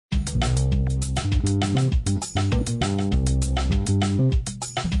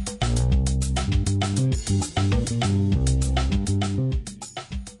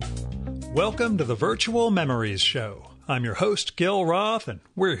Welcome to the Virtual Memories Show. I'm your host, Gil Roth, and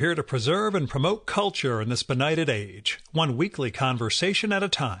we're here to preserve and promote culture in this benighted age, one weekly conversation at a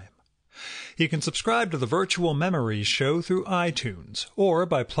time. You can subscribe to the Virtual Memories Show through iTunes or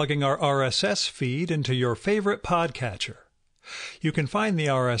by plugging our RSS feed into your favorite podcatcher. You can find the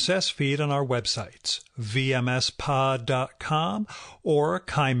RSS feed on our websites, vmspod.com or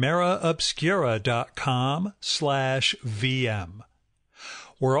chimeraobscura.com/VM.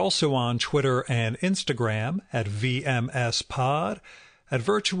 We're also on Twitter and Instagram at VMSPod, at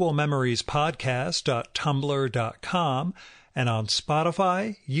virtualmemoriespodcast.tumblr.com, and on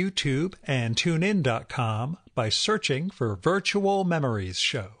Spotify, YouTube, and TuneIn.com by searching for Virtual Memories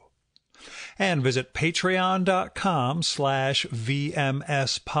Show. And visit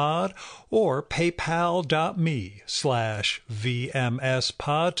patreon.com/VMSPod or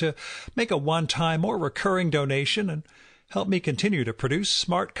paypal.me/VMSPod to make a one-time or recurring donation and help me continue to produce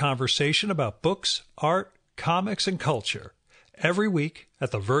smart conversation about books, art, comics, and culture every week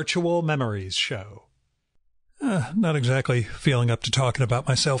at the Virtual Memories Show. Not exactly feeling up to talking about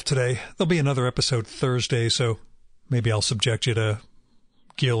myself today. There'll be another episode Thursday, so maybe I'll subject you to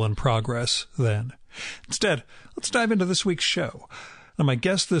Gil in progress then. Instead, let's dive into this week's show. Now, my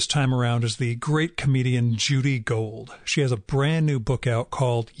guest this time around is the great comedian Judy Gold. She has a brand new book out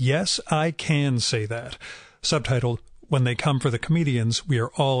called Yes, I Can Say That, subtitled When They Come for the Comedians, We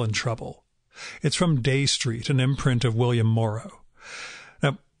Are All in Trouble. It's from Day Street, an imprint of William Morrow.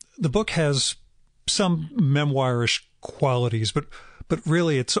 Now, the book has some memoirish qualities, but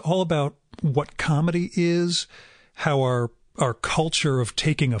really it's all about what comedy is, how our culture of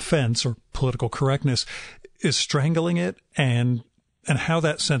taking offense or political correctness is strangling it, and how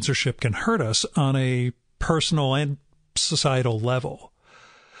that censorship can hurt us on a personal and societal level.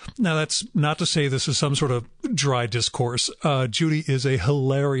 Now, that's not to say this is some sort of dry discourse. Judy is a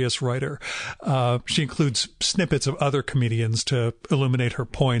hilarious writer. She includes snippets of other comedians to illuminate her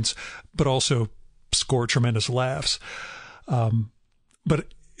points, but also score tremendous laughs. But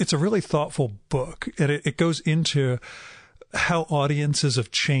it's a really thoughtful book, and it goes into how audiences have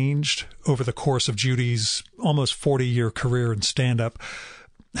changed over the course of Judy's almost 40-year career in stand-up,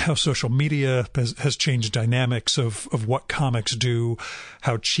 how social media has changed dynamics of what comics do,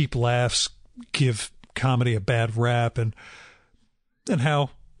 how cheap laughs give comedy a bad rap, and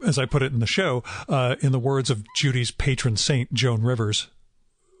how, as I put it in the show, in the words of Judy's patron saint, Joan Rivers,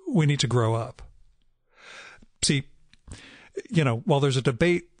 we need to grow up. See, while there's a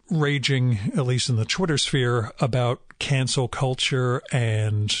debate raging, at least in the Twitter sphere, about cancel culture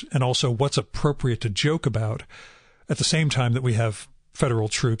and also what's appropriate to joke about, at the same time that we have federal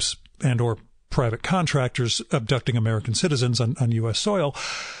troops and or private contractors abducting American citizens on U.S. soil,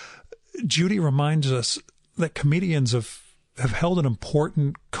 Judy reminds us that comedians have held an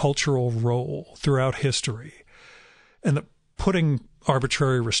important cultural role throughout history, and that putting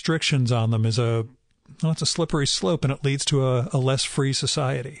arbitrary restrictions on them is it's a slippery slope, and it leads to a less free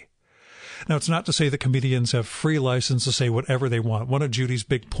society. Now, it's not to say that comedians have free license to say whatever they want. One of Judy's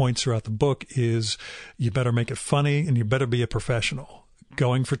big points throughout the book is you better make it funny and you better be a professional.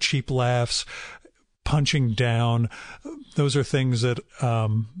 Going for cheap laughs, punching down, those are things that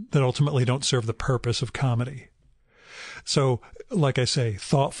ultimately don't serve the purpose of comedy. So, like I say,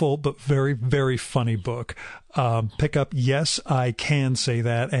 thoughtful but very, very funny book. Pick up Yes, I Can Say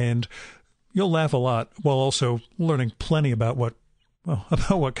That, and you'll laugh a lot while also learning plenty about what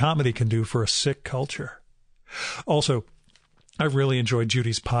comedy can do for a sick culture. Also, I really enjoyed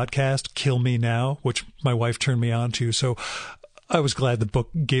Judy's podcast, Kill Me Now, which my wife turned me on to, so I was glad the book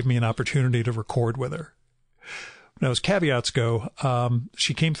gave me an opportunity to record with her. Now, as caveats go,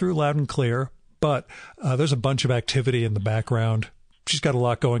 she came through loud and clear, but there's a bunch of activity in the background. She's got a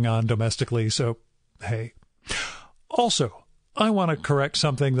lot going on domestically, so hey. Also, I want to correct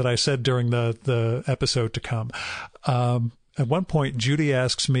something that I said during the episode to come. At one point, Judy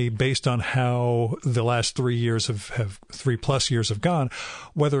asks me, based on how the last 3 years have 3+ years have gone,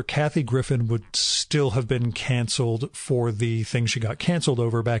 whether Kathy Griffin would still have been canceled for the thing she got canceled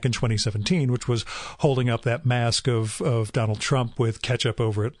over back in 2017, which was holding up that mask of Donald Trump with ketchup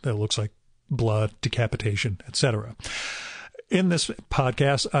over it that looks like blood, decapitation, etc. In this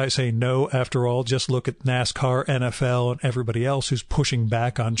podcast, I say no, after all, just look at NASCAR, NFL, and everybody else who's pushing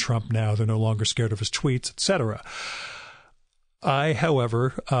back on Trump now. They're no longer scared of his tweets, etc. I,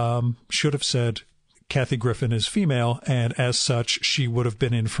 however, should have said Kathy Griffin is female, and as such, she would have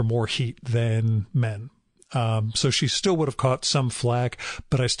been in for more heat than men. So she still would have caught some flack,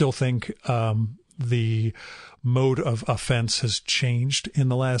 but I still think the mode of offense has changed in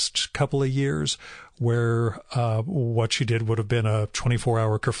the last couple of years, where what she did would have been a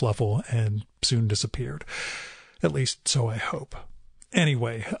 24-hour kerfluffle and soon disappeared. At least so I hope.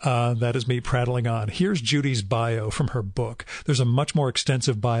 Anyway, that is me prattling on. Here's Judy's bio from her book. There's a much more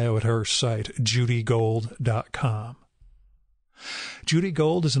extensive bio at her site, judygold.com. Judy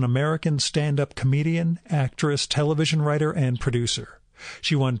Gold is an American stand-up comedian, actress, television writer, and producer.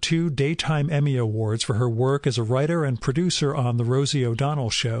 She won 2 Daytime Emmy Awards for her work as a writer and producer on The Rosie O'Donnell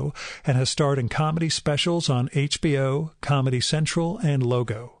Show, and has starred in comedy specials on HBO, Comedy Central, and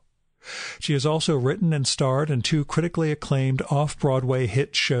Logo. She has also written and starred in 2 critically acclaimed off-Broadway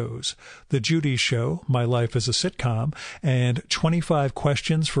hit shows, The Judy Show, My Life as a Sitcom, and 25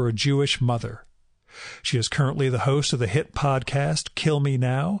 Questions for a Jewish Mother. She is currently the host of the hit podcast Kill Me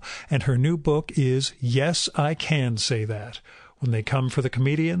Now, and her new book is Yes, I Can Say That. When they come for the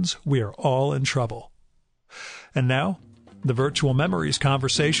comedians, we are all in trouble. And now, the Virtual Memories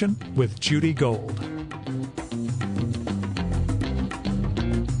conversation with Judy Gold.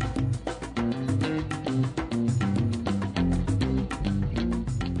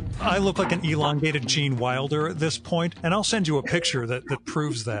 I look like an elongated Gene Wilder at this point, and I'll send you a picture that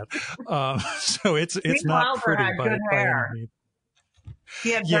proves that. So it's Gene not Wilder pretty, had by good hair. any means.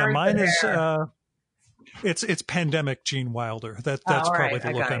 He had Yeah, very mine good is. hair. It's pandemic Gene Wilder. That's all probably right,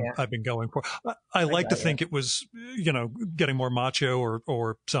 the look I've been going for. I like to think it was, getting more macho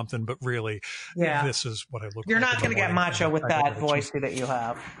or something, but really, this is what I look. You're like not going to get macho with that voice that you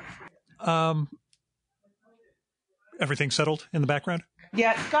have. Everything settled in the background?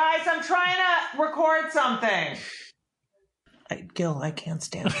 Yeah, guys, I'm trying to record something. Gil, I can't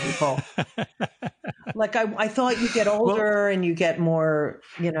stand people. Like I thought you get older and you get more,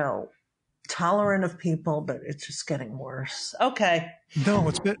 tolerant of people, but it's just getting worse. Okay. No,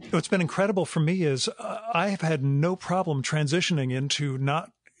 what's been incredible for me is I have had no problem transitioning into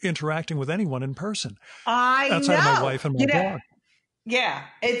not interacting with anyone in person. Outside of my wife and my dog. Yeah,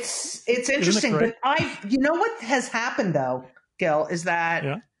 it's interesting. But what has happened though, Gil, is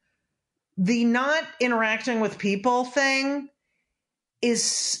that the not interacting with people thing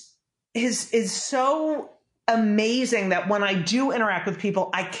is so amazing that when I do interact with people,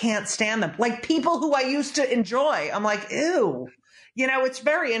 I can't stand them. Like people who I used to enjoy, I'm like, ew. It's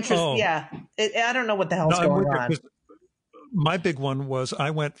very interesting. Oh. Yeah, I don't know what the hell's going on. My big one was I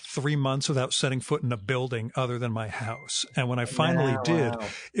went 3 months without setting foot in a building other than my house. And when I finally did,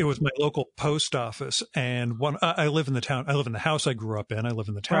 it was my local post office. And I live in the town. I live in the house I grew up in. I live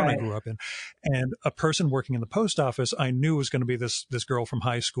in the town I grew up in. And a person working in the post office I knew was going to be this girl from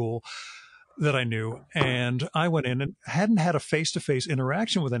high school that I knew. And I went in and hadn't had a face-to-face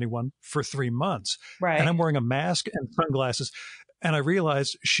interaction with anyone for 3 months. Right. And I'm wearing a mask and sunglasses. And I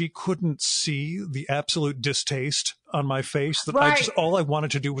realized she couldn't see the absolute distaste on my face that all I wanted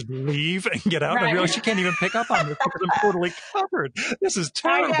to do was leave and get out. And I realized she can't even pick up on this because I'm totally covered. This is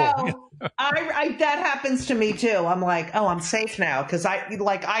terrible. I know. That happens to me too. I'm like, oh, I'm safe now because I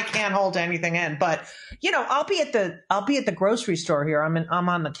can't hold anything in. But I'll be at the grocery store here. I'm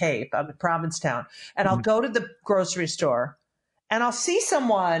on the Cape. I'm in Provincetown, and I'll go to the grocery store, and I'll see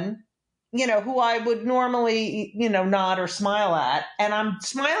someone who I would normally, nod or smile at. And I'm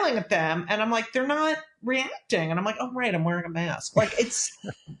smiling at them and I'm like, they're not reacting. And I'm like, oh, right, I'm wearing a mask. Like it's,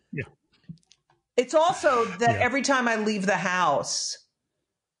 it's also that every time I leave the house,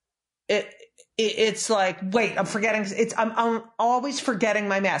 it's like, wait, I'm forgetting. I'm always forgetting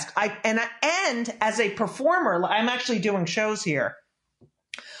my mask. And as a performer, I'm actually doing shows here.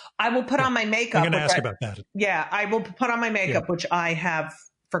 I will put on my makeup. I'm going to ask about that. Yeah, I will put on my makeup, which I have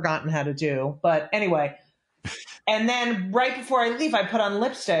forgotten how to do. But anyway, and then right before I leave, I put on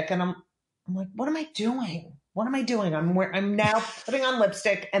lipstick and I'm like, what am I doing? What am I doing? I'm now putting on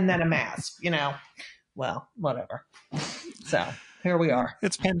lipstick and then a mask, well, whatever. So here we are.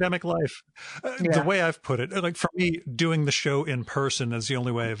 It's pandemic life. The way I've put it, like for me, doing the show in person is the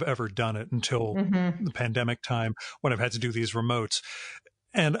only way I've ever done it until the pandemic time when I've had to do these remotes.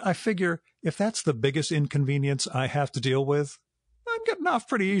 And I figure if that's the biggest inconvenience I have to deal with, I'm getting off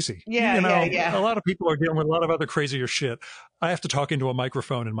pretty easy. A lot of people are dealing with a lot of other crazier shit. I have to talk into a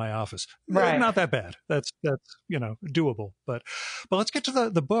microphone in my office. Right. Not that bad. That's doable. But let's get to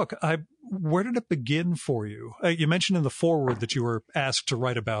the book. Where did it begin for you? You mentioned in the foreword that you were asked to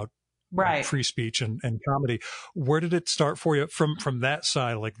write about free speech and comedy. Where did it start for you from that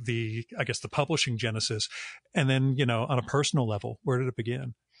side, like the publishing genesis, and then on a personal level, where did it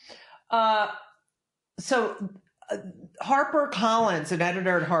begin? Harper Collins, an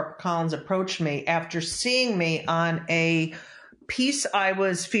editor at Harper Collins, approached me after seeing me on a piece I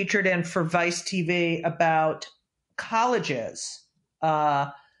was featured in for Vice TV about colleges,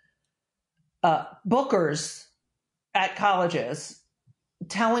 bookers at colleges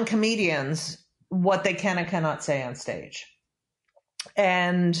telling comedians what they can and cannot say on stage.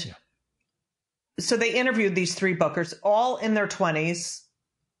 And so they interviewed these 3 bookers, all in their 20s,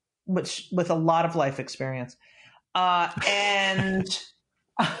 which with a lot of life experience. And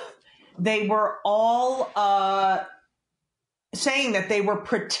they were all saying that they were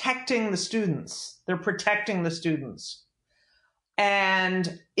protecting the students. They're protecting the students.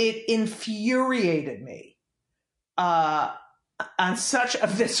 And it infuriated me on such a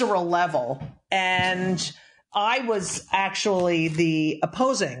visceral level. And I was actually the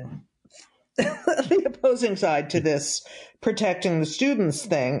opposing side to this protecting the students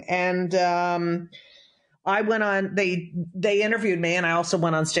thing. And I went on, they interviewed me, and I also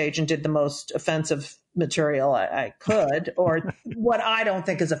went on stage and did the most offensive material I could, or what I don't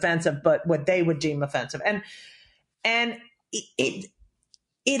think is offensive, but what they would deem offensive. And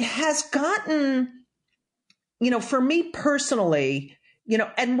it has gotten, for me personally,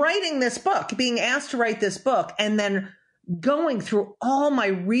 and writing this book, being asked to write this book, and then going through all my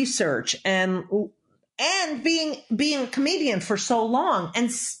research and being a comedian for so long, and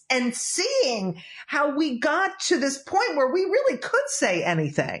seeing how we got to this point where we really could say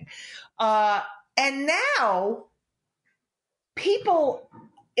anything. And now people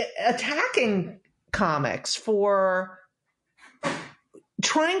attacking comics for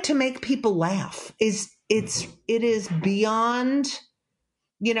trying to make people laugh it is beyond,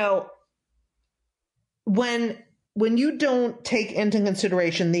 when you don't take into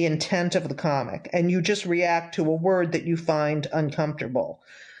consideration the intent of the comic and you just react to a word that you find uncomfortable,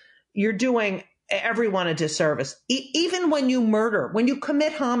 you're doing everyone a disservice. Even when you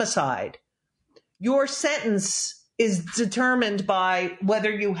commit homicide, your sentence is determined by whether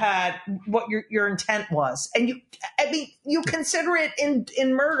you had what your intent was. And you consider it in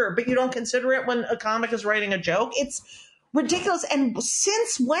murder, but you don't consider it when a comic is writing a joke. It's ridiculous. And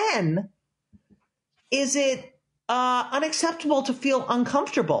since when is it unacceptable to feel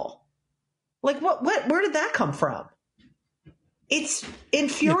uncomfortable? Like where did that come from? It's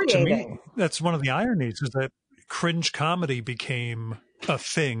infuriating. To me, that's one of the ironies, is that cringe comedy became a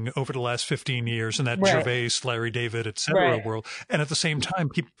thing over the last 15 years in that Gervais, Larry David, et cetera world. And at the same time,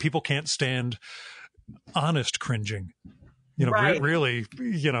 people can't stand honest cringing. Really,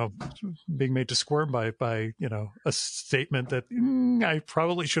 being made to squirm by a statement that I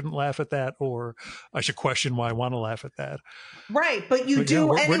probably shouldn't laugh at that, or I should question why I want to laugh at that. Right, but you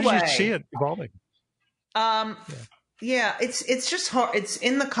do anyway. Where did you see it evolving? Yeah, it's just hard. It's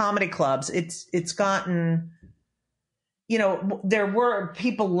in the comedy clubs. It's gotten, there were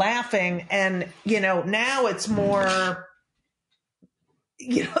people laughing, and now it's more,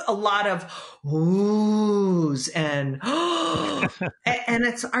 a lot of oohs and and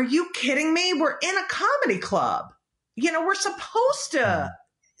it's, are you kidding me? We're in a comedy club. We're supposed to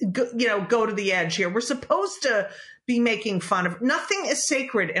go to the edge here. We're supposed to be making fun of. Nothing is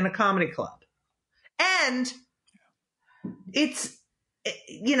sacred in a comedy club, and it's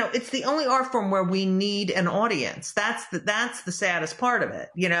the only art form where we need an audience. That's the saddest part of it.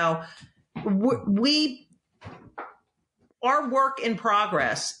 Our work in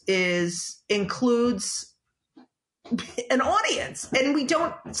progress includes an audience, and we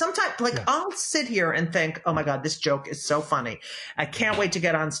don't sometimes, I'll sit here and think, oh my God, this joke is so funny. I can't wait to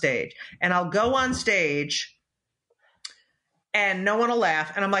get on stage. And I'll go on stage and no one will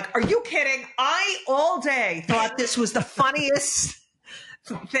laugh. And I'm like, are you kidding? I all day thought this was the funniest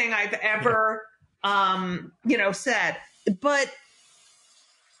thing I've ever, said. But,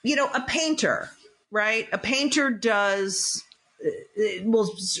 a painter, right? A painter will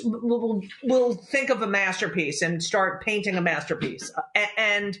think of a masterpiece and start painting a masterpiece.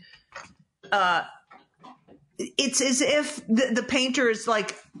 And it's as if the painter is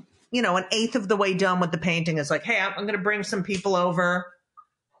like, an eighth of the way done with the painting. Is like, hey, I'm going to bring some people over.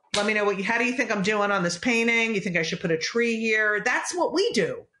 Let me know how do you think I'm doing on this painting? You think I should put a tree here? That's what we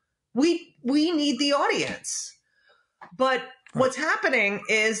do. We need the audience. But what's happening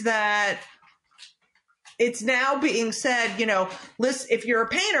is that it's now being said, listen, if you're a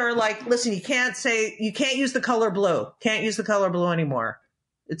painter, listen, you can't use the color blue. Can't use the color blue anymore.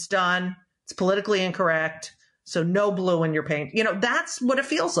 It's done. It's politically incorrect. So no blue in your paint. That's what it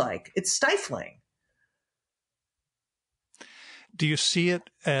feels like. It's stifling. Do you see it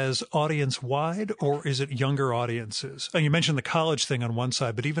as audience wide, or is it younger audiences? And you mentioned the college thing on one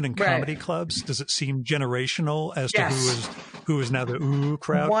side, but even in comedy clubs, does it seem generational as to who is now the ooh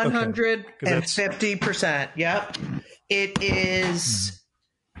crowd? 150%. Yep. it is,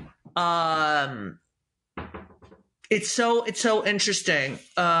 it's so interesting.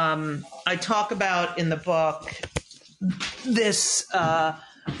 I talk about in the book this,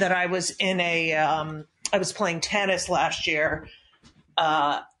 that I was in I was playing tennis last year.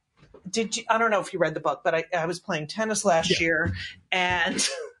 I don't know if you read the book, but I was playing tennis last year, and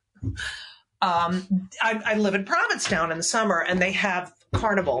I live in Provincetown in the summer, and they have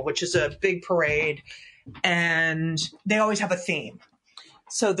Carnival, which is a big parade, and they always have a theme.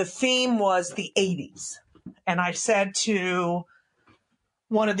 So the theme was the 80s. And I said to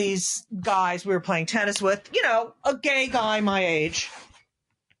one of these guys we were playing tennis with, a gay guy my age.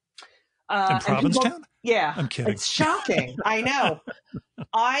 In Provincetown? Yeah. I'm kidding. It's shocking. I know.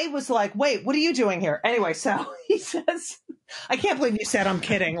 I was like, wait, what are you doing here? Anyway, so he says, I can't believe you said I'm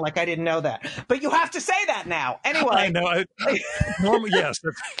kidding. Like, I didn't know that. But you have to say that now. Anyway. I know. Normally, yes.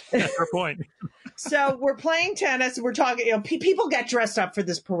 That's her point. So we're playing tennis. We're talking, people get dressed up for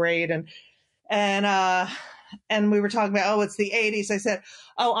this parade. And we were talking about, it's the 80s. I said,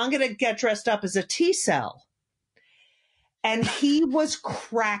 I'm going to get dressed up as a T-cell. And he was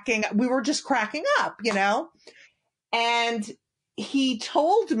we were just cracking up, and he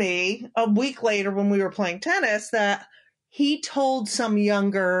told me a week later when we were playing tennis that he told some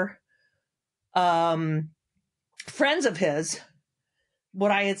younger friends of his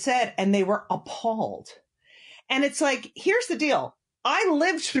what I had said, and they were appalled. And it's like, here's the deal. I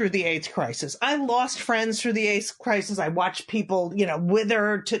lived through the AIDS crisis. I lost friends through the AIDS crisis. I watched people,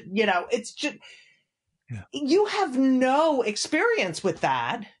 wither to, it's just, you have no experience with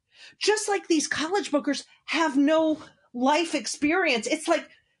that. Just like these college bookers have no life experience. It's like,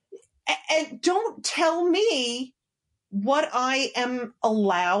 and don't tell me what I am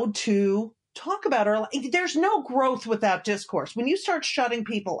allowed to talk about. Or there's no growth without discourse. When you start shutting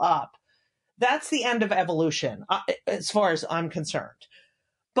people up, that's the end of evolution, as far as I'm concerned.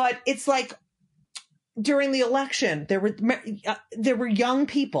 But it's like during the election, there were young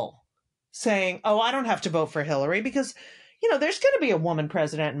people saying, I don't have to vote for Hillary because, there's going to be a woman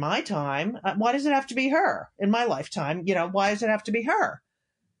president in my time. Why does it have to be her in my lifetime? Why does it have to be her?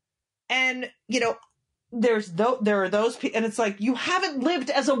 And, there are those people, and it's like, you haven't lived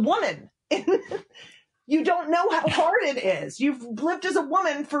as a woman. You don't know how hard it is. You've lived as a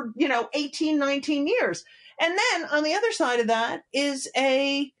woman for, 18, 19 years. And then on the other side of that is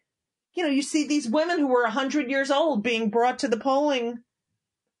you see these women who were 100 years old being brought to the polling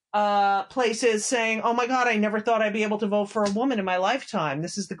places saying, oh my God, I never thought I'd be able to vote for a woman in my lifetime.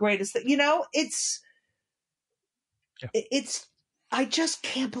 This is the greatest thing. It's, I just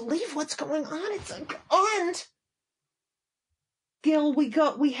can't believe what's going on. It's like, and Gil,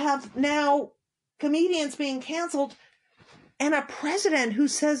 we have now comedians being canceled and a president who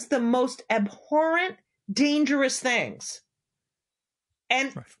says the most abhorrent, dangerous things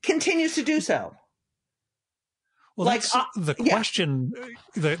and continues to do so. Well, that's the question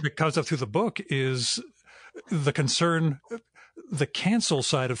that comes up through the book is the concern. The cancel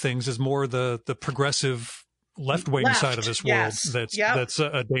side of things is more the progressive left-wing side of this world that's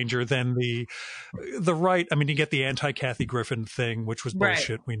a danger than the right. I mean, you get the anti-Kathy Griffin thing, which was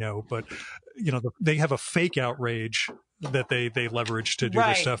bullshit, we know, but they have a fake outrage that they leverage to do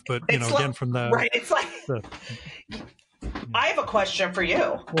this stuff. But again, from the it's like I have a question for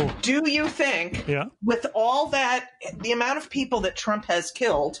you. Well, do you think with all that, the amount of people that Trump has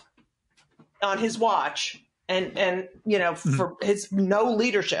killed on his watch and for his no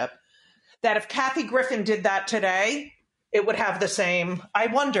leadership, that if Kathy Griffin did that today, it would have the same, I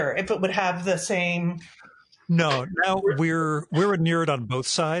wonder if it would have the same. No, now we're near it on both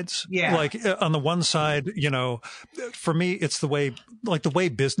sides. Yeah. Like on the one side, for me, it's the way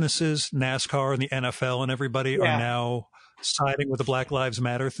businesses, NASCAR and the NFL and everybody are now siding with the Black Lives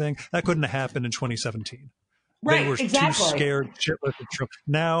Matter thing. That couldn't have happened in 2017. Right, they were too scared shitless of Trump.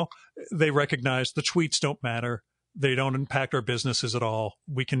 Now they recognize the tweets don't matter. They don't impact our businesses at all.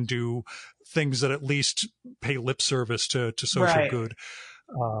 We can do things that at least pay lip service to social good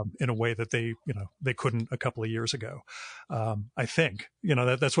in a way that they couldn't a couple of years ago. I think,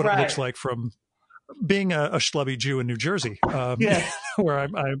 that's what it looks like from being a schlubby Jew in New Jersey, where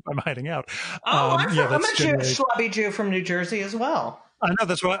I'm hiding out. I'm a schlubby Jew from New Jersey as well. I know.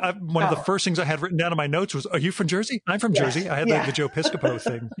 That's why one of the first things I had written down in my notes was, "Are you from Jersey?" I'm from Jersey. I had the Joe Piscopo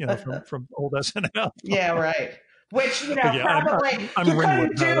thing, from old SNL. Yeah, right. Which probably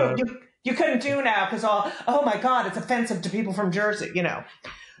you couldn't do now because oh my God, it's offensive to people from Jersey.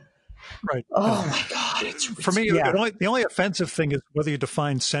 Right. Oh my God, it's for me. The only offensive thing is whether you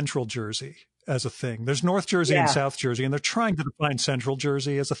define Central Jersey as a thing. There's North Jersey and South Jersey, and they're trying to define Central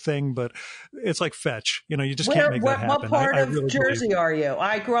Jersey as a thing, but it's like fetch. You just can't make that happen. What part of really Jersey are you?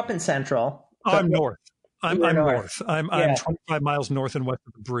 I grew up in Central. I'm north. I'm north. I'm 25 miles north and west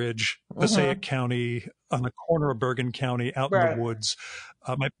of the bridge, Passaic County, on the corner of Bergen County, out in the woods.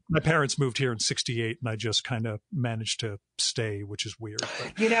 My parents moved here in '68, and I just kind of managed to stay, which is weird.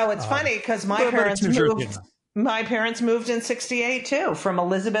 But, it's funny because my parents moved in '68 too, from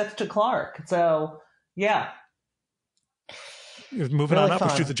Elizabeth to Clark. So, yeah. Moving really on up,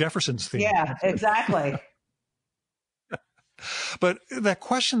 let's do the Jeffersons theme. Yeah, exactly. But that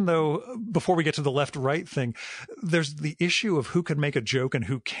question, though, before we get to the left-right thing, there's the issue of who can make a joke and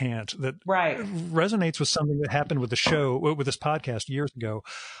who can't. That resonates with something that happened with the show, with this podcast years ago.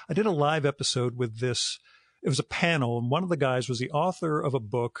 I did a live episode with this. It was a panel, and one of the guys was the author of a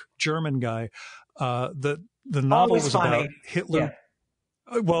book, German guy. The novel was about Hitler.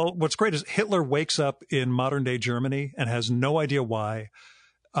 Yeah. Well, what's great is Hitler wakes up in modern-day Germany and has no idea why,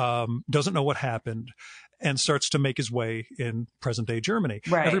 doesn't know what happened, and starts to make his way in present-day Germany.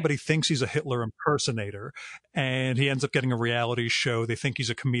 Right. Everybody thinks he's a Hitler impersonator, and he ends up getting a reality show. They think he's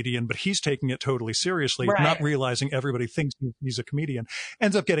a comedian, but he's taking it totally seriously, not realizing everybody thinks he's a comedian.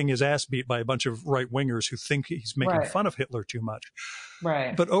 Ends up getting his ass beat by a bunch of right-wingers who think he's making fun of Hitler too much.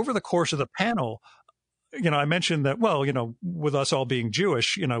 Right. But over the course of the panel, I mentioned that, well, with us all being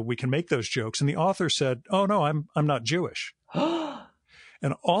Jewish, we can make those jokes. And the author said, "Oh, no, I'm not Jewish."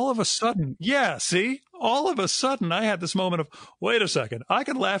 And all of a sudden, all of a sudden I had this moment of, wait a second, I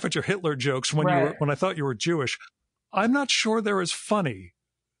could laugh at your Hitler jokes when I thought you were Jewish. I'm not sure they're as funny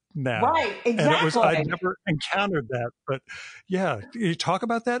now. Right, exactly. And I'd never encountered that. But yeah, you talk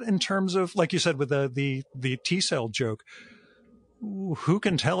about that in terms of, like you said, with the T-cell joke. Who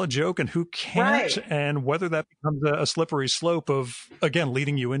can tell a joke and who can't, and whether that becomes a slippery slope of, again,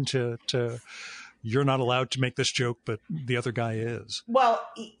 leading you into you're not allowed to make this joke, but the other guy is. Well,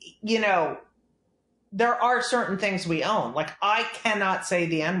 there are certain things we own. Like, I cannot say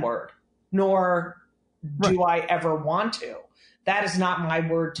the N-word, nor do I ever want to. That is not my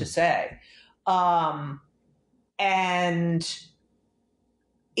word to say. And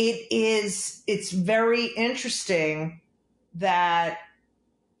it's very interesting that,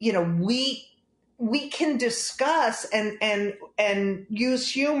 we can discuss and use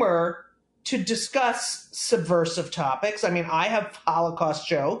humor to discuss subversive topics. I mean, I have Holocaust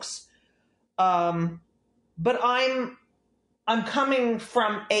jokes, but I'm coming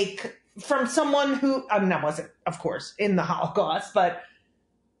from someone who wasn't, of course, in the Holocaust, but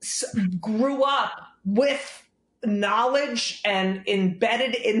grew up with knowledge and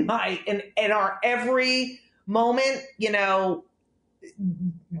embedded in our every moment.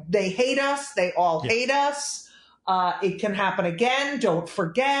 They hate us. They all hate us. It can happen again. Don't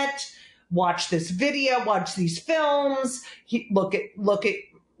forget. Watch this video, watch these films, look at,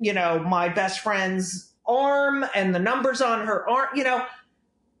 my best friend's arm and the numbers on her arm.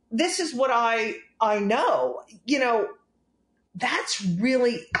 This is what I know, that's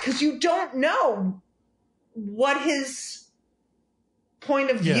really, because you don't know what his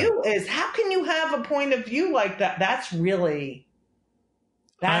point of view is. How can you have a point of view like that? That's really,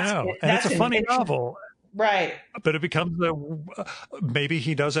 I know. And it's a funny novel. Right. But it becomes maybe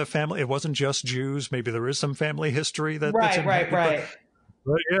he does have family. It wasn't just Jews. Maybe there is some family history that's right.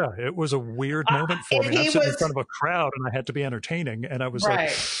 But yeah, it was a weird moment for me. I'm sitting in front of a crowd and I had to be entertaining. And I was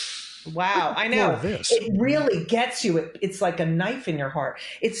like, wow, I know. It really gets you. It's like a knife in your heart.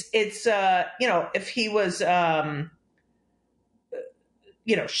 It's if he was,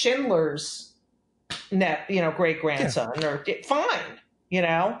 Schindler's, great grandson or fine,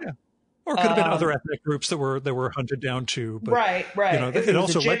 Yeah. Or it could have been other ethnic groups that were hunted down too. But, right. It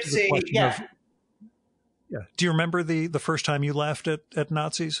also led to the question of, do you remember the first time you laughed at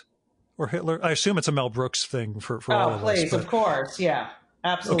Nazis or Hitler? I assume it's a Mel Brooks thing for all of us. Oh, please, of course. Yeah,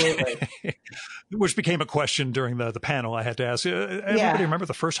 absolutely. Okay. Which became a question during the panel. I had to ask, everybody remember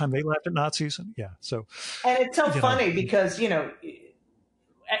the first time they laughed at Nazis? And so. And it's so funny because,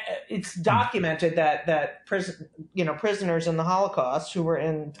 it's documented that prisoners in the Holocaust who were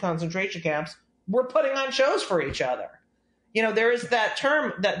in concentration camps were putting on shows for each other. There is that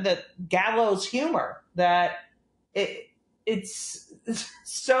term, that gallows humor, that it's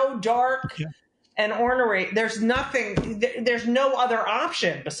so dark and ornery. There's no other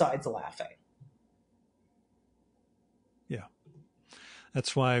option besides laughing. Yeah.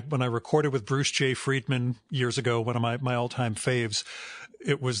 That's why when I recorded with Bruce J. Friedman years ago, one of my all-time faves,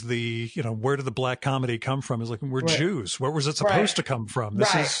 it was where did the black comedy come from? It's like, we're Jews. Where was it supposed to come from?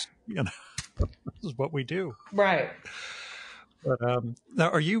 This is, this is what we do. Right. But now,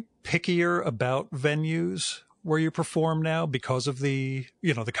 are you pickier about venues where you perform now because of the,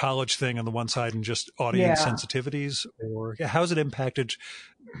 the college thing on the one side and just audience Yeah. sensitivities, or how's it impacted,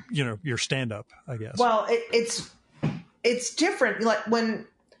 your stand up, I guess? Well, it's different. Like when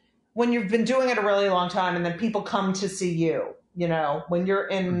you've been doing it a really long time and then people come to see you, when you're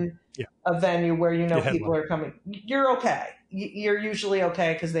in a venue where people are coming, you're okay. You're usually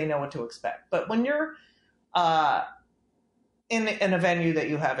okay because they know what to expect. But when you're in a venue that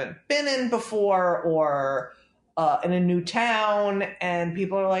you haven't been in before, or in a new town, and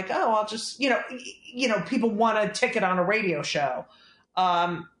people are like, oh, I'll just, people want a ticket on a radio show.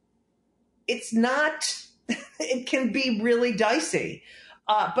 It's not, it can be really dicey.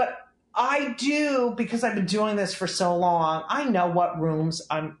 But I do, because I've been doing this for so long, I know what rooms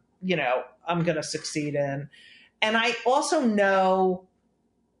I'm going to succeed in. And I also know,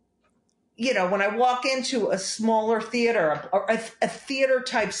 when I walk into a smaller theater or a theater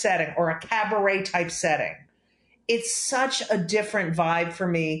type setting or a cabaret type setting, it's such a different vibe for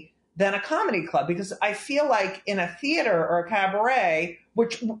me than a comedy club, because I feel like in a theater or a cabaret,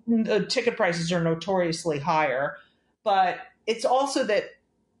 which the ticket prices are notoriously higher, but it's also that,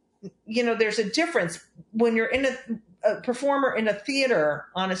 there's a difference when you're in a performer in a theater,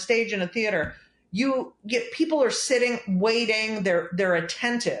 on a stage in a theater. You get people are sitting, waiting, they're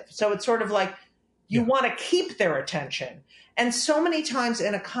attentive. So it's sort of like you want to keep their attention. And so many times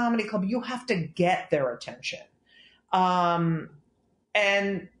in a comedy club, you have to get their attention. And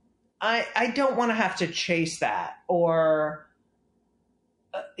I don't want to have to chase that, or,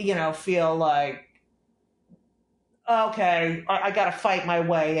 feel like, okay, I got to fight my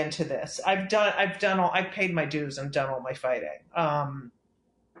way into this. I've paid my dues and done all my fighting.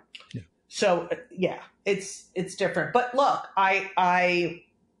 So it's different. But look,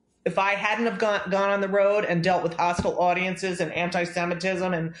 if I hadn't have gone on the road and dealt with hostile audiences and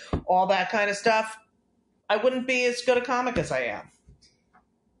anti-Semitism and all that kind of stuff, I wouldn't be as good a comic as I am.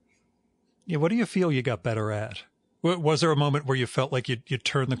 Yeah. What do you feel you got better at? Was there a moment where you felt like you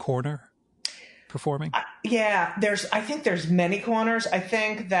turned the corner performing? I think there's many corners. I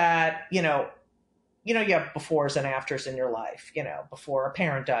think that, you have befores and afters in your life, before a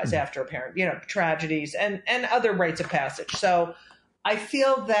parent dies, after a parent, tragedies and other rites of passage. So I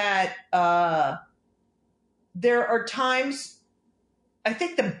feel that there are times, I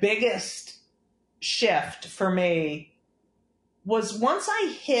think the biggest shift for me was once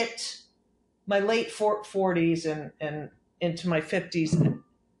I hit my late 40s and into my 50s,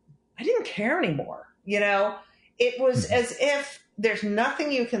 I didn't care anymore. It was as if there's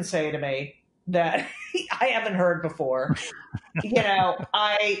nothing you can say to me that I haven't heard before.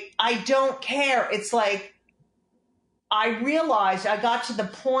 I don't care. It's like, I realized I got to the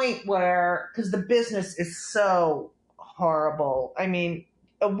point where, because the business is so horrible. I mean,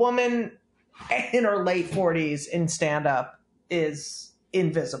 a woman in her late 40s in stand-up is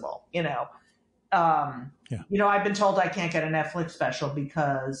invisible, I've been told I can't get a Netflix special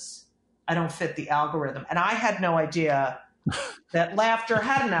because I don't fit the algorithm. And I had no idea that laughter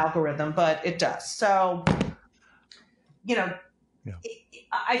had an algorithm, but it does. So,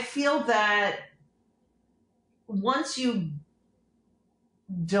 I feel that once you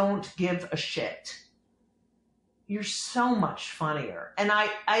don't give a shit, you're so much funnier. And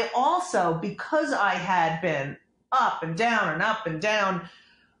I also, because I had been up and down and up and down,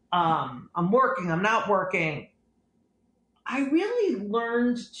 I'm working, I'm not working, I really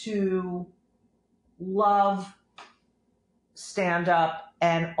learned to love stand up.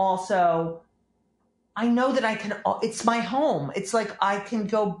 And also, I know that it's my home. It's like I can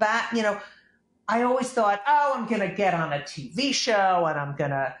go back, I always thought, oh, I'm going to get on a TV show and I'm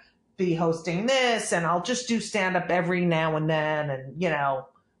going to be hosting this and I'll just do stand up every now and then. And,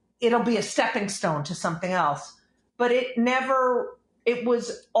 it'll be a stepping stone to something else. But it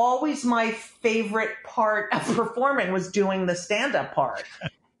was always my favorite part of performing was doing the stand up part.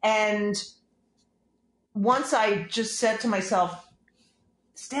 And once I just said to myself,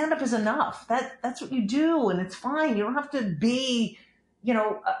 stand up is enough. That's what you do. And it's fine. You don't have to be,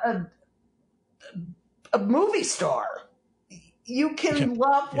 a movie star. You can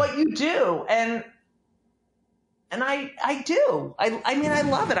love what you do. And I do. I mean, I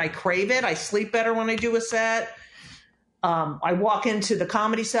love it. I crave it. I sleep better when I do a set. I walk into the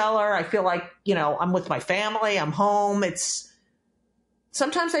Comedy Cellar. I feel like, I'm with my family. I'm home.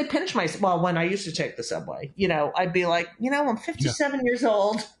 Sometimes I pinch myself. Well, when I used to take the subway, I'd be like, I'm 57 years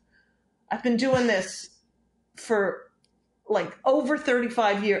old. I've been doing this for like over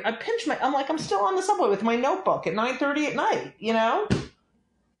 35 years. I'm like, I'm still on the subway with my notebook at 9:30 at night,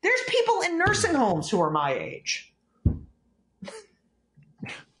 There's people in nursing homes who are my age.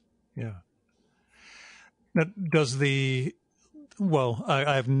 Yeah. Now,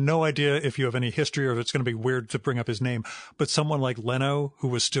 I have no idea if you have any history or if it's going to be weird to bring up his name, but someone like Leno, who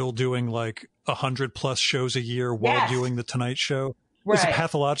was still doing like 100+ shows a year while doing the Tonight Show, is it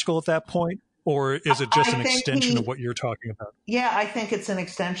pathological at that point? Or is it just an extension of what you're talking about? Yeah, I think it's an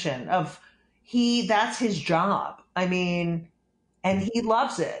extension of that's his job. I mean, and he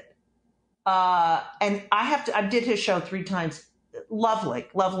loves it. And I did his show 3 times.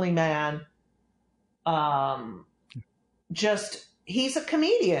 Lovely man. Just, he's a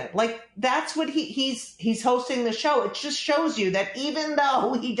comedian. Like, that's what he's hosting the show. It just shows you that even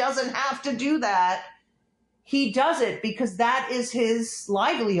though he doesn't have to do that, he does it because that is his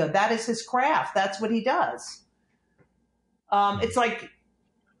livelihood. That is his craft. That's what he does. It's like,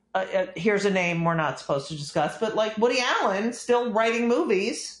 here's a name we're not supposed to discuss, but like Woody Allen still writing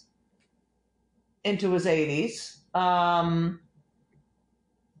movies into his 80s. I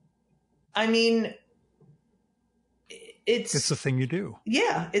mean, it's the thing you do.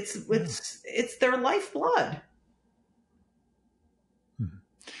 Yeah, it's their lifeblood.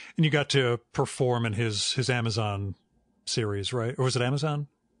 And you got to perform in his Amazon series, right? Or was it Amazon?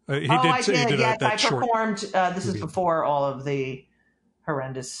 I did. Yes, I performed. This is before all of the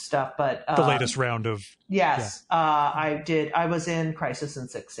horrendous stuff, but the latest round of. Yes, I did. I was in Crisis in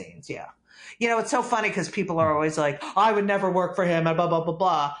Six Scenes. Yeah, it's so funny because people are always like, "I would never work for him," and blah blah blah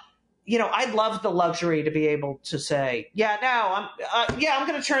blah. I'd love the luxury to be able to say, "Yeah, no, I'm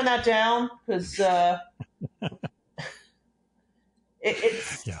going to turn that down," because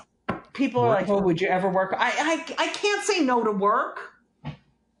it's. Yeah. People are like, "Oh, would you ever work?" I can't say no to work.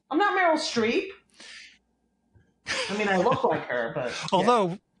 I'm not Meryl Streep. I mean, I look like her, but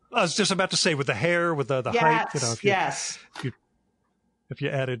although I was just about to say, with the hair, with the height, if you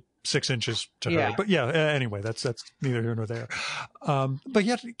added 6 inches to her, but anyway, that's neither here nor there. But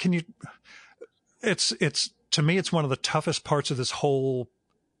yet, it's to me, it's one of the toughest parts of this whole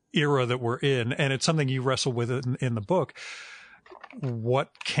era that we're in, and it's something you wrestle with in the book.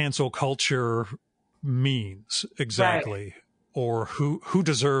 What cancel culture means exactly, or who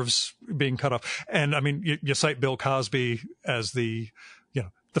deserves being cut off. And I mean, you cite Bill Cosby as the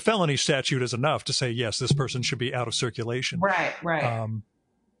felony statute is enough to say, yes, this person should be out of circulation. Right.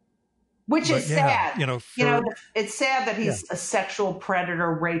 Which is sad. It's sad that he's a sexual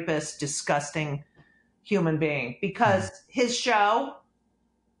predator, rapist, disgusting human being, because his show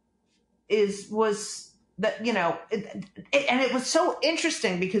was that, and it was so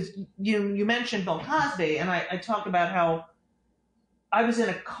interesting because you mentioned Bill Cosby, and I talk about how I was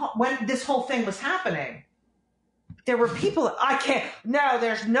when this whole thing was happening, there were people,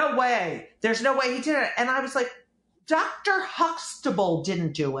 there's no way he did it. And I was like, Dr. Huxtable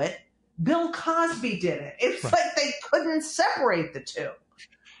didn't do it. Bill Cosby did it. It's like they couldn't separate the two.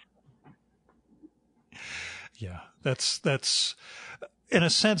 Yeah, that's in a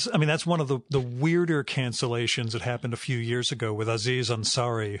sense, I mean, that's one of the weirder cancellations that happened a few years ago with Aziz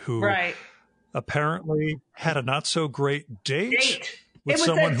Ansari, who apparently had a not so great date with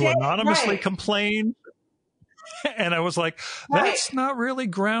someone who anonymously complained. And I was like, that's not really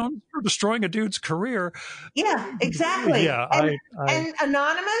ground for destroying a dude's career. Yeah, exactly. Yeah, and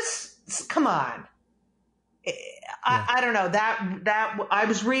anonymous, come on. I don't know, that I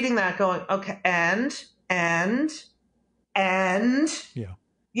was reading that going, okay, and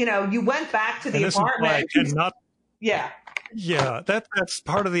you went back to the apartment. That's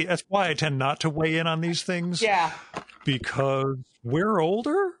part of that's why I tend not to weigh in on these things. Yeah, because we're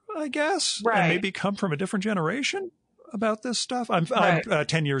older, I guess, and maybe come from a different generation about this stuff. I'm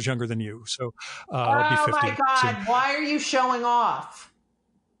 10 years younger than you, so I'll be 50. Oh my God! Soon. Why are you showing off?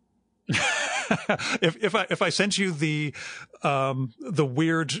 If I sent you the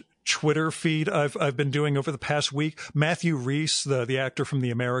weird Twitter feed I've been doing over the past week, Matthew Rhys, the actor from The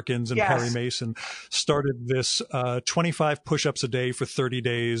Americans and Perry Mason, started this 25 push-ups a day for 30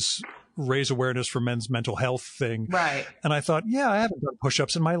 days, raise awareness for men's mental health thing. Right. And I thought, I haven't done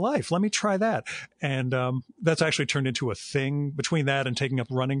push-ups in my life. Let me try that. And that's actually turned into a thing. Between that and taking up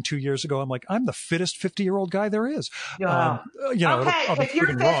running 2 years ago, I'm like, I'm the fittest 50-year-old guy there is. Wow. Okay, if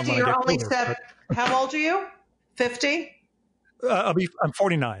you're 50, you're only 7. How old are you? 50? I'm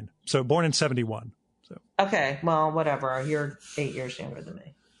 49, so born in 71. So. Okay, well, whatever. You're 8 years younger than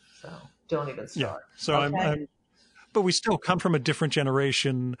me, so don't even start. Yeah. So I'm, but we still come from a different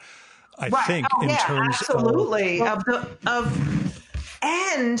generation, I think, in terms absolutely.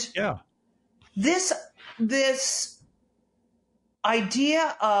 This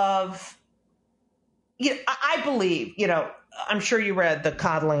idea of, I believe, I'm sure you read The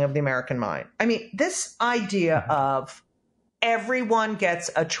Coddling of the American Mind. I mean, this idea of everyone gets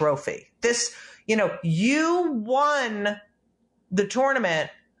a trophy. This, you won the tournament,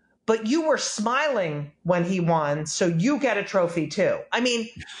 but you were smiling when he won, so you get a trophy too. I mean,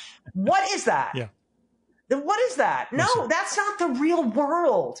 what is that? Yeah. What is that? No, that's not the real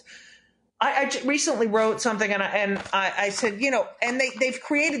world. I recently wrote something and I said, and they've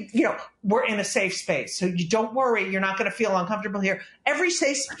created, we're in a safe space. So you don't worry. You're not going to feel uncomfortable here. Every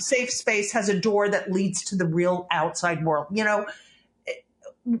safe space has a door that leads to the real outside world.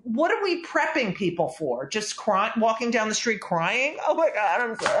 What are we prepping people for? Just walking down the street crying? Oh my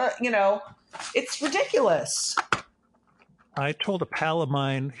God. It's ridiculous. I told a pal of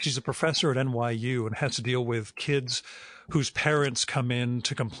mine, she's a professor at NYU and has to deal with kids whose parents come in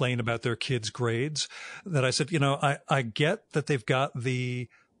to complain about their kids' grades, that I said, I get that they've got the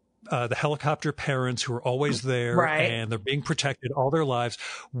helicopter parents who are always there, right, and they're being protected all their lives.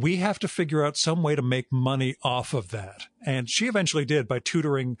 We have to figure out some way to make money off of that. And she eventually did by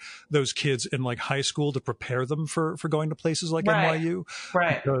tutoring those kids in like high school to prepare them for going to places like NYU,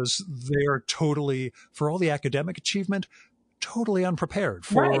 right, because they are totally, for all the academic achievement, totally unprepared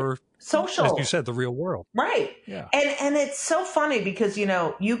for social, as you said, the real world. Right. Yeah. And it's so funny because,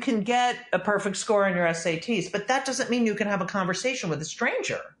 you can get a perfect score on your SATs, but that doesn't mean you can have a conversation with a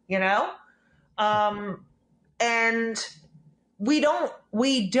stranger, and we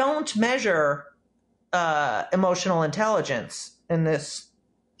don't measure emotional intelligence in this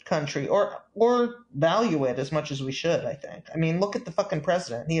country or value it as much as we should, I think. I mean, look at the fucking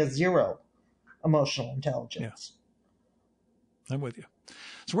president. He has zero emotional intelligence. Yeah. I'm with you.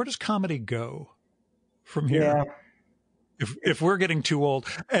 So where does comedy go from here? Yeah. If we're getting too old,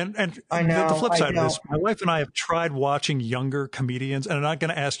 and I know, the flip side of this, my wife and I have tried watching younger comedians, and I'm not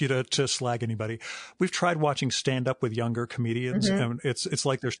going to ask you to slag anybody. We've tried watching stand up with younger comedians, and it's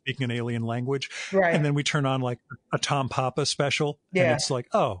like they're speaking an alien language. Right. And then we turn on like a Tom Papa special, and it's like,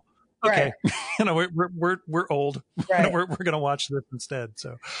 oh, okay, right. we're old. Right. we're going to watch this instead.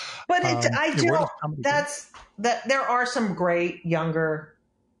 So, but there are some great younger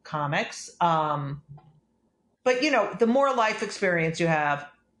comics. But the more life experience you have,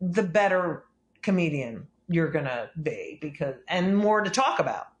 the better comedian you're going to be, and more to talk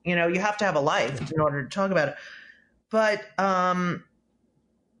about. You have to have a life in order to talk about it. But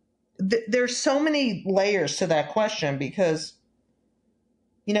there's so many layers to that question because,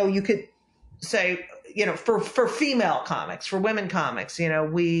 you could say, for female comics, for women comics,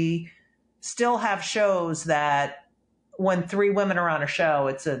 we still have shows that when 3 women are on a show,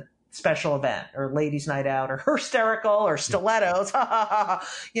 it's a special event, or ladies' night out, or hysterical, or stilettos, so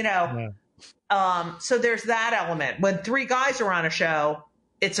there's that element. When 3 guys are on a show,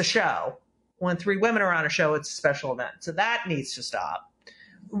 it's a show. When 3 women are on a show, it's a special event. So that needs to stop.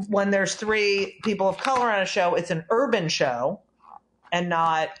 When there's 3 people of color on a show, it's an urban show and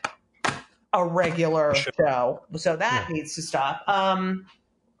not a regular show. So that needs to stop.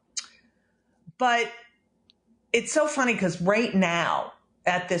 But it's so funny because right now,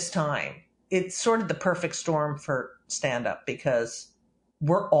 at this time, it's sort of the perfect storm for stand-up because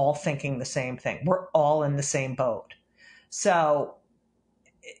we're all thinking the same thing. We're all in the same boat. So,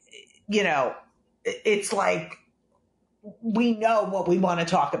 it's like we know what we want to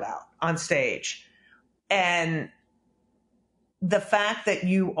talk about on stage. And the fact that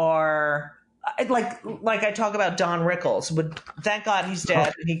you are like I talk about Don Rickles, thank God he's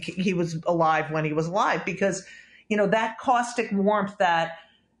dead. And he was alive when he was alive because that caustic warmth that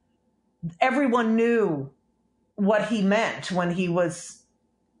everyone knew what he meant when he was,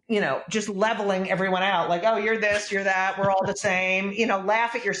 just leveling everyone out. Like, oh, you're this, you're that. We're all the same.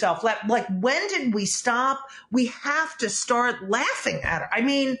 Laugh at yourself. Like, when did we stop? We have to start laughing at it. I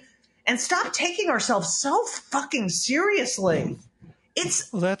mean, and stop taking ourselves so fucking seriously. It's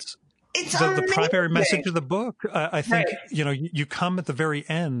the primary message of the book. I think, you come at the very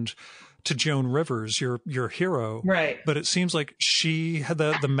end to Joan Rivers, your hero. Right. But it seems like she had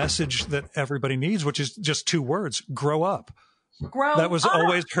the message that everybody needs, which is just 2 words: grow up. That was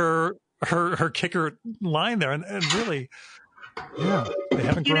always her kicker line there. And really, they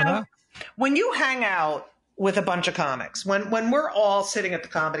haven't grown up. When you hang out with a bunch of comics, when we're all sitting at the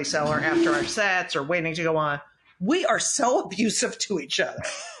Comedy Cellar after our sets or waiting to go on, we are so abusive to each other.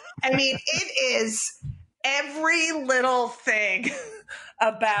 I mean, it is every little thing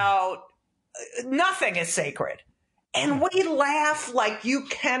about nothing is sacred. And we laugh like you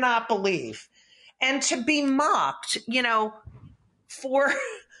cannot believe. And to be mocked, for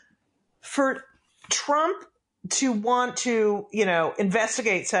Trump to want to,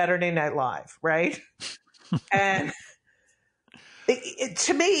 investigate Saturday Night Live, right? And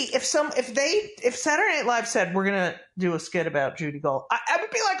To me, if Saturday Night Live said we're gonna do a skit about Judy Gold, I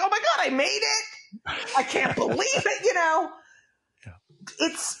would be like, oh my God, I made it! I can't believe it. Yeah.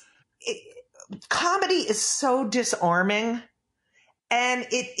 Comedy is so disarming, and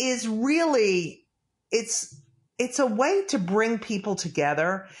it is really it's a way to bring people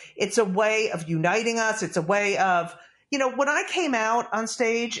together. It's a way of uniting us. It's a way of when I came out on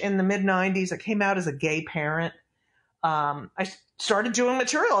stage in the mid '90s, I came out as a gay parent. I started doing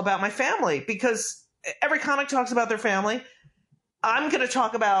material about my family because every comic talks about their family. I'm going to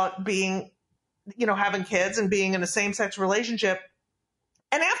talk about being, having kids and being in a same-sex relationship.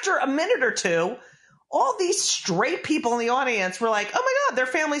 And after a minute or two, all these straight people in the audience were like, oh my God, their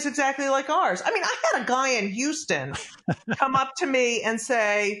family's exactly like ours. I mean, I had a guy in Houston come up to me and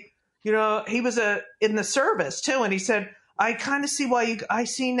say, he was in the service too. And he said, I kind of see I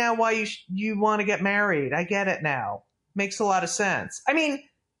see now why you want to get married. I get it now. Makes a lot of sense. I mean,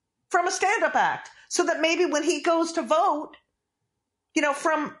 from a stand-up act, so that maybe when he goes to vote,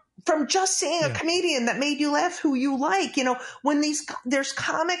 from just seeing a comedian that made you laugh, who you like, when there's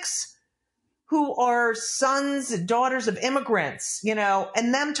comics who are sons and daughters of immigrants,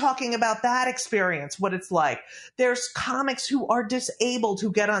 and them talking about that experience, what it's like. There's comics who are disabled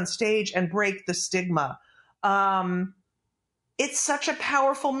who get on stage and break the stigma. It's such a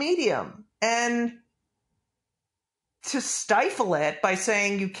powerful medium. And to stifle it by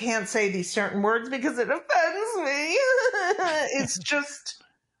saying you can't say these certain words because it offends me,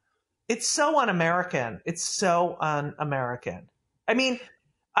 it's so un-American. It's so un-American. I mean,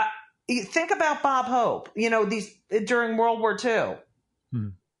 think about Bob Hope, during World War II.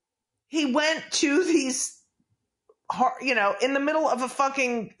 He went to these, in the middle of a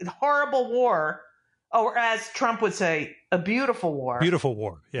fucking horrible war, or as Trump would say, a beautiful war. Beautiful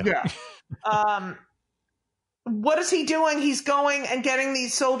war, yeah. What is he doing? He's going and getting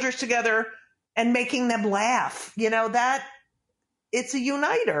these soldiers together and making them laugh. That it's a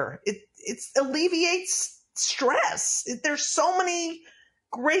uniter. It alleviates stress. There's so many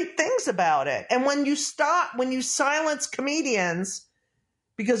great things about it. And when you silence comedians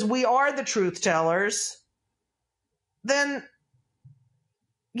because we are the truth tellers, then,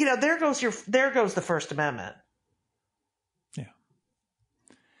 there goes the First Amendment. Yeah.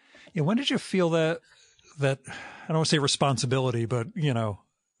 Yeah. When did you feel that I don't want to say responsibility, but,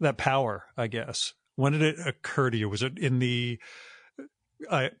 that power, I guess? When did it occur to you? Was it in the,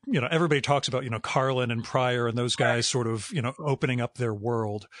 everybody talks about, Carlin and Pryor and those guys sort of, opening up their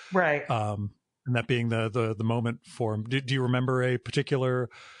world. Right. And that being the moment for them. Do you remember a particular,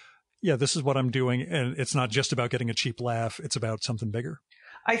 this is what I'm doing, and it's not just about getting a cheap laugh, it's about something bigger?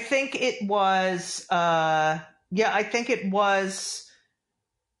 I think it was,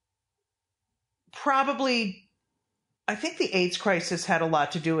 probably, I think the AIDS crisis had a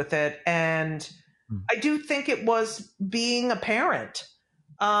lot to do with it. And I do think it was being a parent,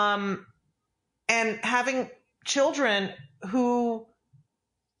 and having children who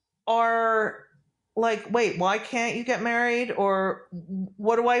are like, wait, why can't you get married? Or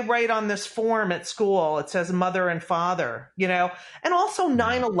what do I write on this form at school? It says mother and father, and also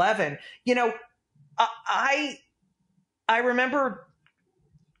 9/11, I remember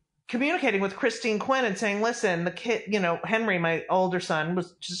communicating with Christine Quinn and saying, listen, the kid, Henry, my older son,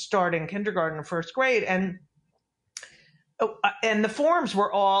 was just starting kindergarten or first grade. And the forms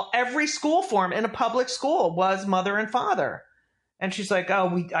were every school form in a public school was mother and father. And she's like,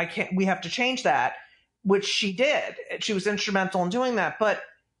 oh, we have to change that, which she did. She was instrumental in doing that. But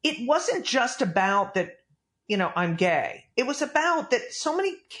it wasn't just about that, I'm gay. It was about that so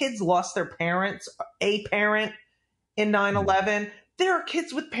many kids lost their parents, a parent in 9/11. There are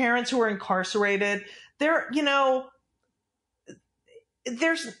kids with parents who are incarcerated. Those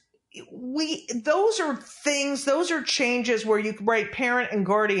are changes where you write parent and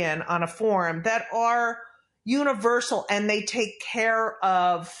guardian on a form that are universal, and they take care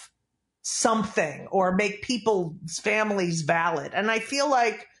of something or make people's families valid. And I feel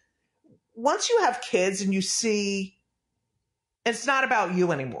like once you have kids and you see it's not about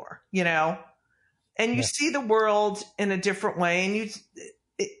you anymore, and you see the world in a different way, and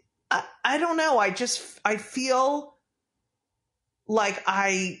I don't know. I feel like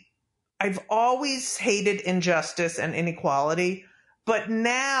I've always hated injustice and inequality, but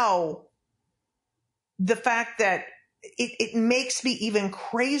now the fact that it makes me even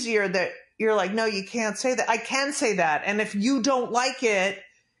crazier that you're like, no, you can't say that. I can say that. And if you don't like it,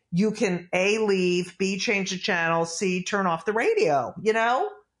 you can A, leave, B, change the channel, C, turn off the radio,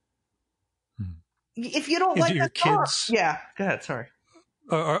 If you don't like your the song, kids, yeah, go ahead. Sorry.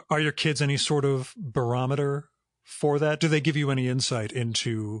 Are your kids any sort of barometer for that? Do they give you any insight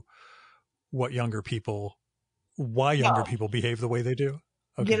into why younger people behave the way they do?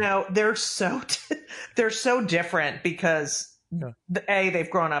 Okay. You know, they're so different because they've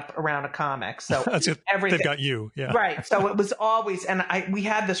grown up around a comic, so everything they've got you, yeah, right. So it was always, and we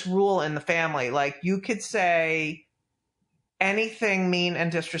had this rule in the family, like you could say anything mean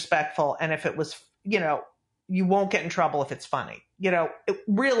and disrespectful, and if it was, you know, you won't get in trouble if it's funny. You know,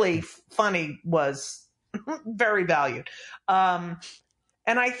 really funny was very valued, and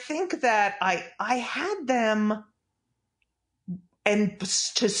I think that I had them. And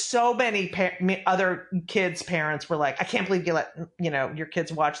to so many other kids' parents were like, I can't believe you let, you know, your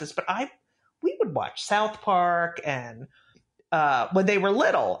kids watch this. But we would watch South Park and when they were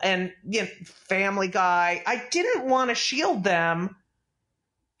little, and you know, Family Guy. I didn't want to shield them,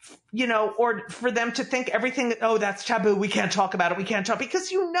 you know, or for them to think everything that, oh, that's taboo. We can't talk about it. We can't talk,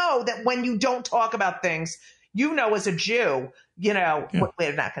 because you know that when you don't talk about things, you know, as a Jew, you know,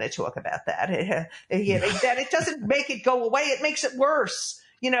 we're not going to talk about that. That it doesn't make it go away; it makes it worse.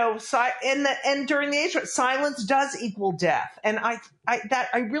 You know, and during the age, silence does equal death, and I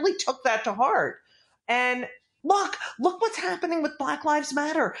really took that to heart. And look what's happening with Black Lives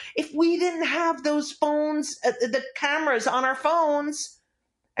Matter. If we didn't have those phones, the cameras on our phones.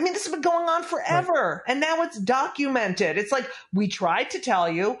 I mean, this has been going on forever, and now it's documented. It's like, we tried to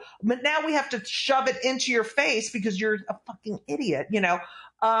tell you, but now we have to shove it into your face because you're a fucking idiot, you know?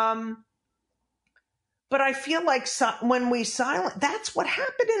 But I feel like when we silence, that's what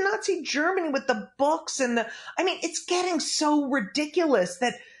happened in Nazi Germany with the books and I mean, it's getting so ridiculous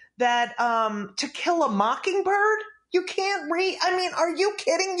that To Kill a Mockingbird, you can't read. I mean, are you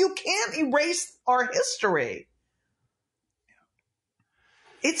kidding? You can't erase our history.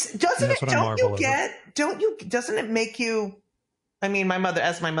 Doesn't it make you, I mean,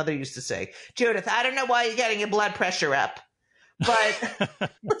 as my mother used to say, Judith, I don't know why you're getting your blood pressure up, but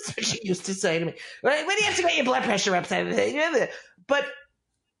that's what she used to say to me. When do you have to get your blood pressure up? But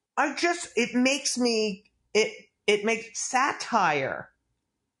it makes satire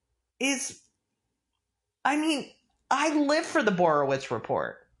I mean, I live for the Borowitz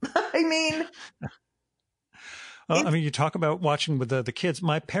Report. I mean, I mean, you talk about watching with the kids.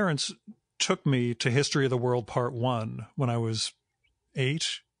 My parents took me to History of the World Part 1 when I was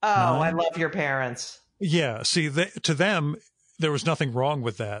 8. Oh, 9. I love your parents. Yeah. See, to them, there was nothing wrong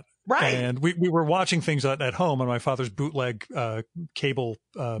with that. Right. And we were watching things at home on my father's bootleg cable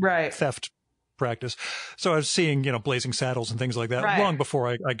theft practice. So I was seeing, you know, Blazing Saddles and things like that long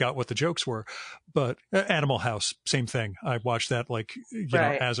before I got what the jokes were. But Animal House, same thing. I watched that know,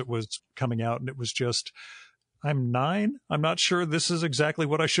 as it was coming out, and it was just, I'm 9. I'm not sure this is exactly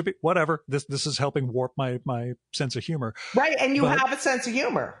what I should be. Whatever. This is helping warp my sense of humor. Right. And you have a sense of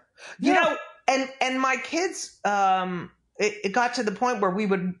humor. You know, and my kids, it got to the point where we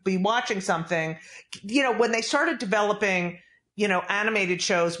would be watching something, you know, when they started developing, you know, animated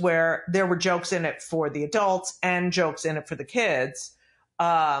shows where there were jokes in it for the adults and jokes in it for the kids.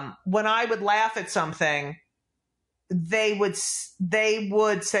 When I would laugh at something, they would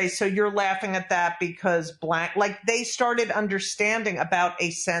say, so you're laughing at that because blank, like they started understanding about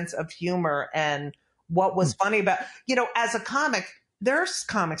a sense of humor and what was funny about, you know, as a comic, there's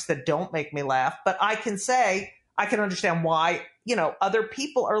comics that don't make me laugh, but I can understand why, you know, other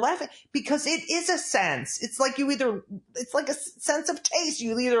people are laughing because it is a sense. It's like it's like a sense of taste.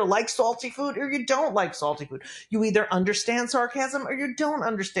 You either like salty food or you don't like salty food. You either understand sarcasm or you don't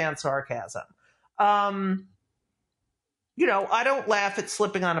understand sarcasm. You know, I don't laugh at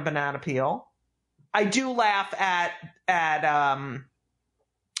slipping on a banana peel. I do laugh at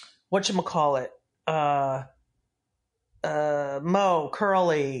whatchamacallit, Mo,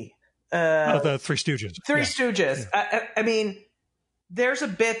 Curly, the Three Stooges. Three Stooges. Yeah. I mean, there's a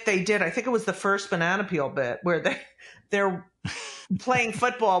bit they did. I think it was the first banana peel bit where they're playing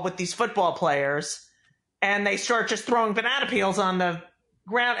football with these football players, and they start just throwing banana peels on the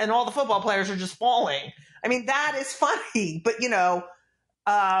ground, and all the football players are just falling. I mean, that is funny, but you know,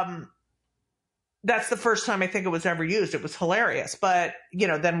 that's the first time I think it was ever used. It was hilarious, but you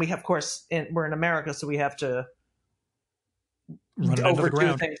know, then we of course we're in America, so we have to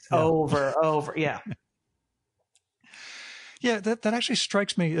overdo things over. Yeah. Yeah, that actually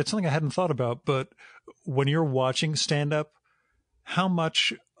strikes me. It's something I hadn't thought about, but when you're watching stand-up, how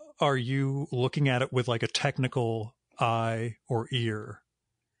much are you looking at it with like a technical eye or ear?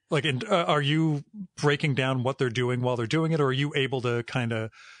 Like, are you breaking down what they're doing while they're doing it, or are you able to kind of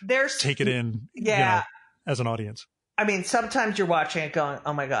take it in you know, as an audience? I mean, sometimes you're watching it going,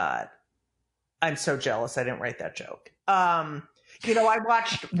 oh my God, I'm so jealous I didn't write that joke. You know, I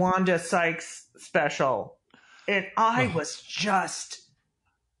watched Wanda Sykes' special And I was just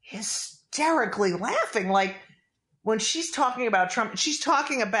hysterically laughing. Like when she's talking about Trump, she's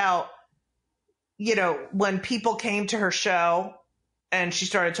talking about, when people came to her show and she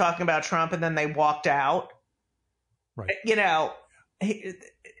started talking about Trump and then they walked out. Right.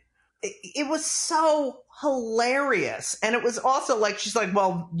 It was so hilarious. And it was also like, she's like,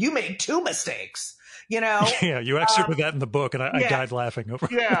 well, you made two mistakes, Yeah, you actually put that in the book, and I died laughing over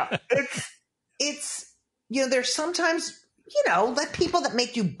it. Yeah. It's there's sometimes, that people that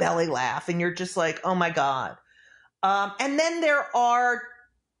make you belly laugh and you're just like, oh my God. And then there are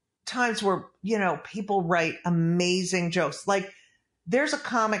times where, people write amazing jokes. Like there's a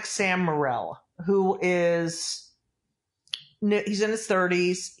comic, Sam Morrell, who he's in his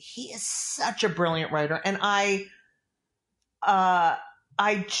 30s. He is such a brilliant writer. And I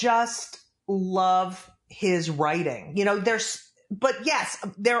just love his writing. But yes,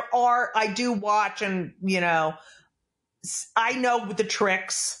 I do watch and, I know the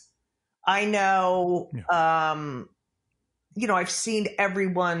tricks. I know, I've seen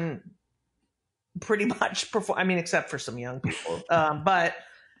everyone pretty much perform. I mean, except for some young people. But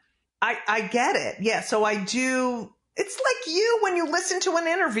I get it. Yeah. So I do. It's like you when you listen to an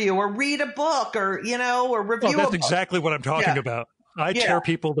interview or read a book or, or review a book. That's exactly what I'm talking about. I tear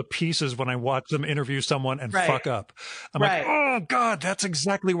people to pieces when I watch them interview someone and fuck up. I'm like, oh God, that's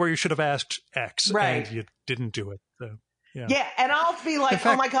exactly where you should have asked X. Right. And you didn't do it. So, yeah. Yeah. And I'll be like,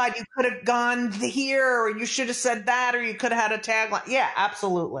 oh my God, you could have gone here, or you should have said that, or you could have had a tagline. Yeah,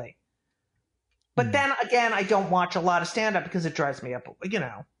 absolutely. But then again, I don't watch a lot of stand up because it drives me up.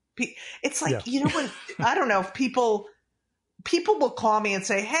 It's like, when, I don't know if people will call me and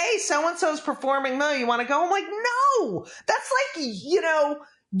say, hey, so-and-so's performing. No, you want to go? I'm like, no, that's like,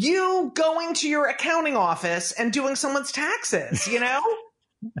 you going to your accounting office and doing someone's taxes, Do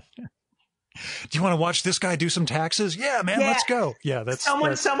you want to watch this guy do some taxes? Yeah, man, let's go. Yeah.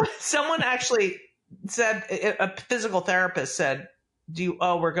 Someone actually said, a physical therapist said,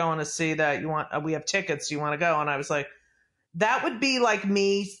 we're going to see that we have tickets. Do you want to go? And I was like, that would be like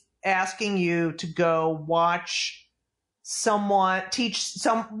me asking you to go watch someone teach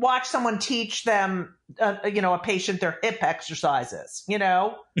them, a patient their hip exercises,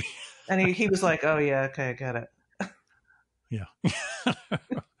 and he was like, oh yeah, okay, I get it. Yeah.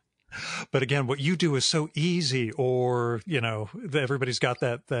 But again, what you do is so easy, or, everybody's got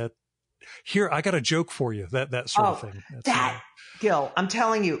that here, I got a joke for you, that sort of thing. Gil, I'm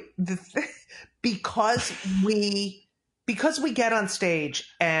telling you, because we get on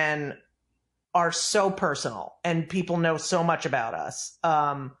stage and are so personal and people know so much about us,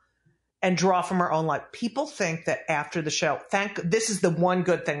 and draw from our own life. People think that after the show, this is the one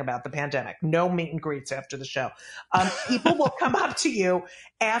good thing about the pandemic, no meet and greets after the show. People will come up to you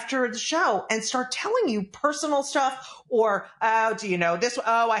after the show and start telling you personal stuff, or, oh, do you know this?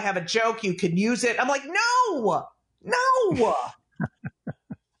 Oh, I have a joke. You can use it. I'm like, no.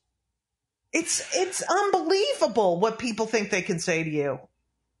 It's unbelievable what people think they can say to you.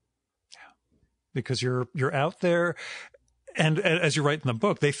 Because you're out there, and as you write in the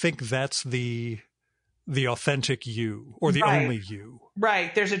book, they think that's the authentic you, or the only you.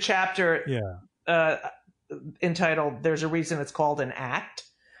 Right. There's a chapter entitled "There's a Reason It's Called an Act,"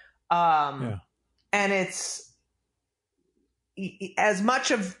 and it's as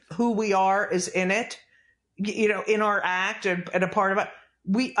much of who we are is in it, in our act and a part of it.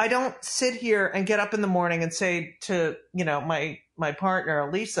 I don't sit here and get up in the morning and say to, my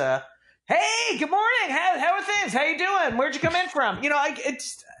partner, Lisa, hey, good morning. How are things? How you doing? Where'd you come in from?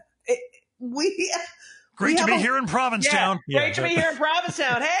 Great to be here in Provincetown. Great to be here in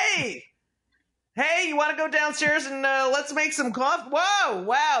Provincetown. Hey, you want to go downstairs and let's make some coffee? Whoa,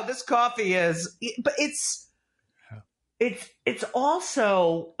 wow, this coffee is. But it's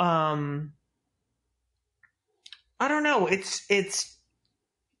also I don't know. It's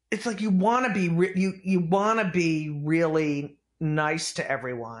like you want to be you want to be really nice to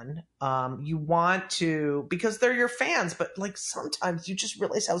everyone. You want to, because they're your fans, but like sometimes you just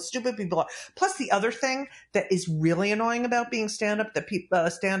realize how stupid people are. Plus the other thing that is really annoying about being stand-up, that people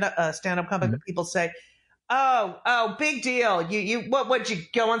stand-up comic, that people say, oh, big deal. Would you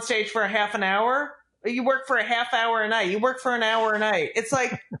go on stage for a half an hour? You work for a half hour a night. You work for an hour a night. It's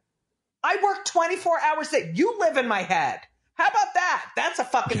like, I work 24 hours a day. You live in my head. How about that? That's a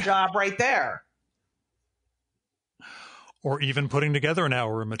fucking job right there. Or even putting together an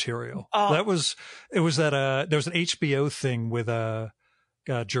hour of material. There was an HBO thing with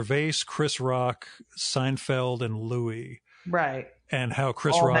Gervais, Chris Rock, Seinfeld, and Louis. Right. and how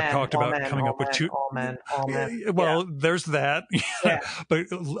Chris All Rock men, talked all about men, coming all up with men, two. all men, all men. Well, there's that. Yeah. But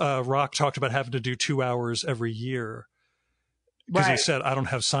Rock talked about having to do 2 hours every year because he Right. said, I don't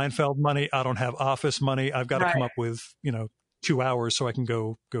have Seinfeld money. I don't have Office money. I've got to come Right. up with, 2 hours so I can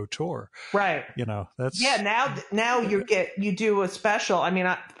go tour. Right. That's Now you do a special. I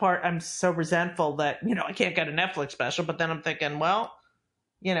mean, I'm so resentful that I can't get a Netflix special, but then I'm thinking, well,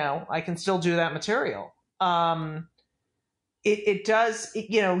 I can still do that material. It does,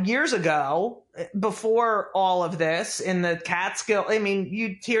 years ago, before all of this in the Catskill. I mean,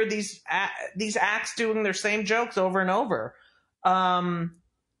 you'd hear these acts doing their same jokes over and over, and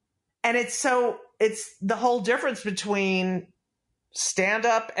it's the whole difference between stand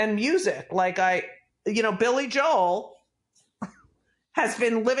up and music. Like Billy Joel has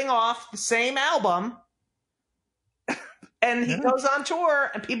been living off the same album. And he goes on tour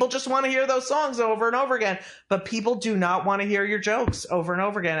and people just want to hear those songs over and over again. But people do not want to hear your jokes over and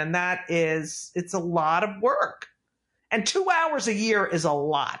over again. And it's a lot of work. And 2 hours a year is a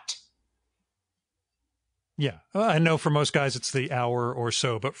lot. Yeah. I know for most guys it's the hour or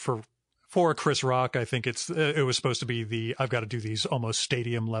so, but for Chris Rock, I think it was supposed to be I've got to do these almost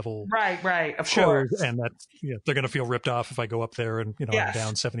stadium level right of shows, course. and that they're going to feel ripped off if I go up there and I'm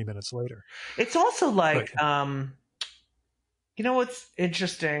down 70 minutes later. It's also like what's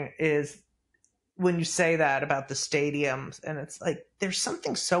interesting is when you say that about the stadiums, and it's like there's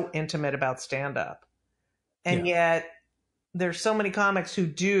something so intimate about stand-up, and yet there's so many comics who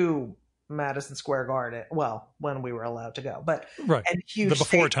do Madison Square Garden. Well, when we were allowed to go, but right, and huge the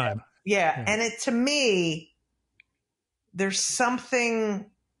before stadiums. time. Yeah, and to me, there's something.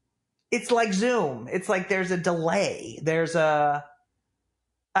 It's like Zoom. It's like there's a delay.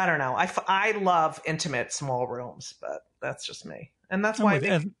 I don't know. I love intimate small rooms, but that's just me, and that's why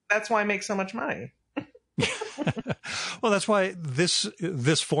I make so much money. Well, that's why this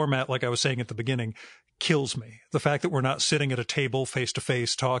format, like I was saying at the beginning, kills me. The fact that we're not sitting at a table face to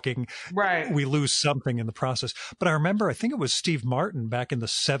face talking, right? We lose something in the process. But I think it was Steve Martin back in the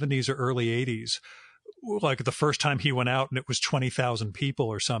 70s or early 80s. Like the first time he went out and it was 20,000 people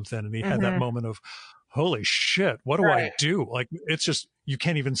or something, and he had that moment of, holy shit, what do I do? Like, it's just, you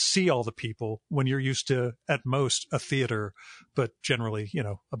can't even see all the people when you're used to, at most, a theater, but generally,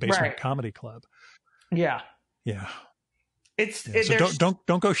 a basement comedy club. Yeah. Yeah. So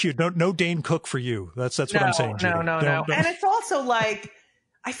don't go huge. No Dane Cook for you. That's what I'm saying, Judy. No. And it's also like,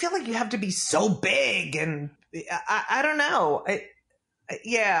 I feel like you have to be so big, and I don't know.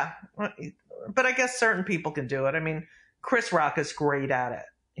 But I guess certain people can do it. I mean, Chris Rock is great at it.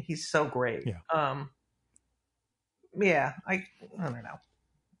 He's so great. Yeah. I don't know.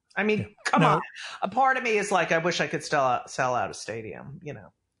 I mean, come on. A part of me is like, I wish I could sell out a stadium,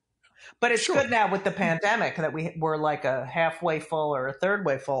 But it's good now with the pandemic that we're like a halfway full or a third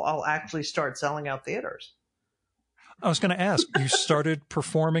way full. I'll actually start selling out theaters. I was going to ask, you started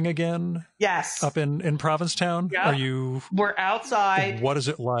performing again? Yes. Up in Provincetown? Yeah. We're outside. What is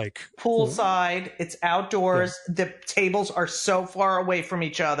it like? Poolside. It's outdoors. Yeah. The tables are so far away from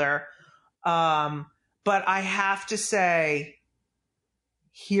each other. But I have to say,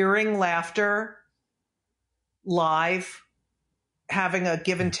 hearing laughter live, having a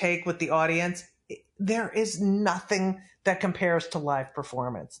give and take with the audience, there is nothing that compares to live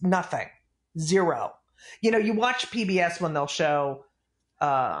performance. Nothing. Zero. You watch PBS when they'll show,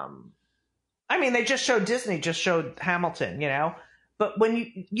 they just showed Disney, just showed Hamilton, but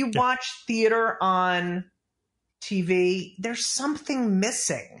when you watch theater on TV, there's something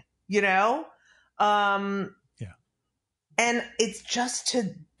missing, and it's just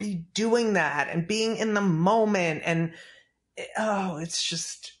to be doing that and being in the moment, and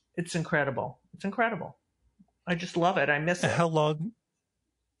it's incredible. It's incredible. I just love it. I miss it. How long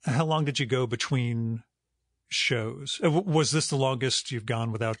did you go between shows? Was this the longest you've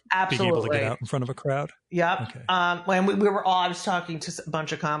gone without being able to get out in front of a crowd? Yep. Okay. When we were all, I was talking to a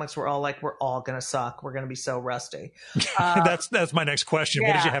bunch of comics. We're all like, we're all going to suck. We're going to be so rusty. That's my next question.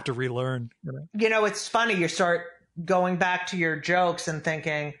 What did you have to relearn? It's funny. You start going back to your jokes and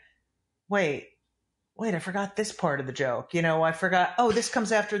thinking, wait, I forgot this part of the joke. I forgot, this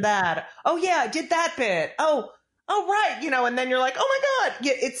comes after that. Oh yeah, I did that bit. Oh, right. And then you're like, oh my God.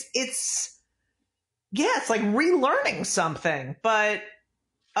 Yeah, it's like relearning something, but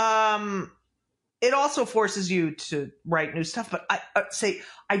it also forces you to write new stuff. But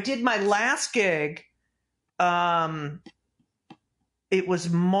I did my last gig. It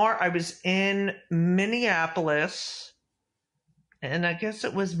was I was in Minneapolis, and I guess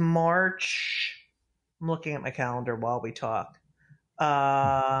it was March. I'm looking at my calendar while we talk.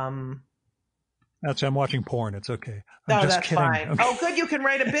 That's I'm watching porn. It's okay. I'm No, just that's kidding. fine. Okay. Oh, good. You can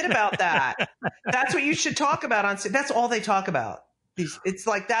write a bit about that. That's what you should talk about on. That's all they talk about. It's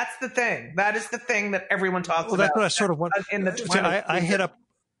like that's the thing. That is the thing that everyone talks Well, about. that's what I sort of want. In the 20s. I hit up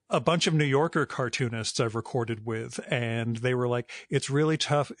a bunch of New Yorker cartoonists I've recorded with, and they were like, it's really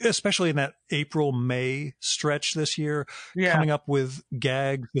tough, especially in that April-May stretch this year, coming up with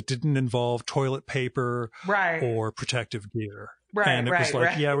gags that didn't involve toilet paper or protective gear. And it was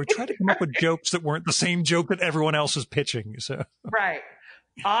like, yeah, we tried to come up with jokes that weren't the same joke that everyone else is pitching. So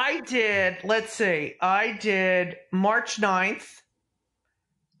I did, let's see, I did March 9th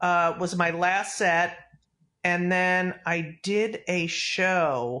was my last set. And then I did a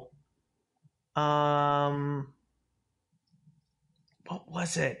show. What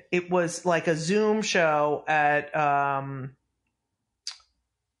was it? It was like a Zoom show at, I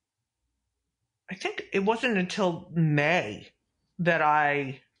think it wasn't until May that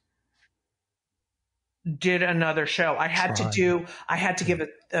I did another show. I had to give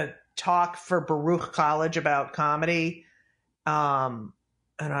a talk for Baruch College about comedy. And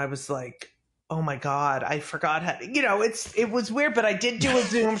I was like, oh my God, I forgot how, it was weird, but I did do a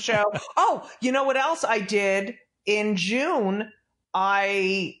Zoom show. Oh, you know what else I did? In June,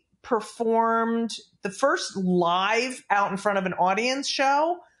 I performed the first live out in front of an audience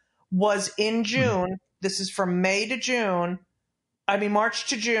show was in June. This is from May to June. March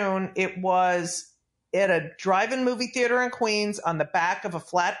to June. It was at a drive-in movie theater in Queens on the back of a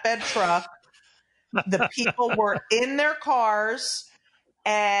flatbed truck. The people were in their cars,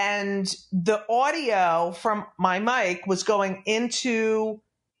 and the audio from my mic was going into,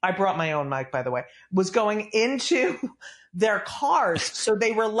 I brought my own mic, by the way, was going into their cars. So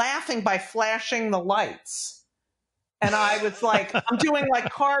they were laughing by flashing the lights. And I was like, I'm doing like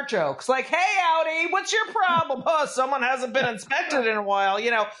car jokes, like, hey, Audi, what's your problem? Oh, someone hasn't been inspected in a while,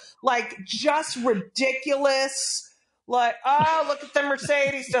 like just ridiculous. Like, oh, look at the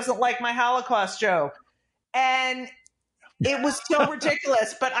Mercedes doesn't like my Holocaust joke. And it was so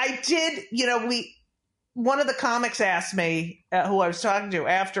ridiculous. But I did, one of the comics asked me, who I was talking to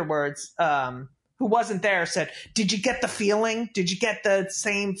afterwards, who wasn't there, said, did you get the feeling? Did you get the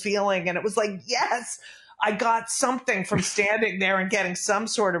same feeling? And it was like, yes, I got something from standing there and getting some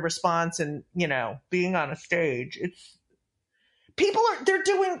sort of response and, being on a stage. They're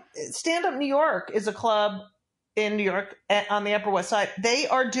doing Stand Up New York is a club in New York on the Upper West Side. They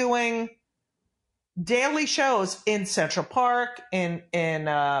are doing daily shows in Central Park, in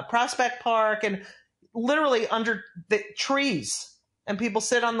Prospect Park, and literally under the trees, and people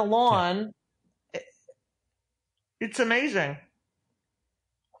sit on the lawn. It's amazing.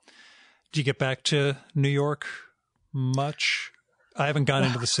 Do you get back to New York much? I haven't gone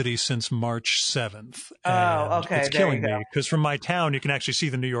into the city since March 7th. Oh, okay. It's killing me because from my town, you can actually see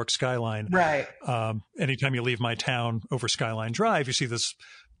the New York skyline. Right. Anytime you leave my town over Skyline Drive, you see this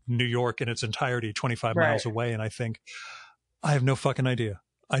New York in its entirety 25 miles away. And I think, I have no fucking idea.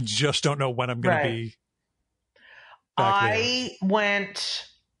 I just don't know when I'm going to be back there. I went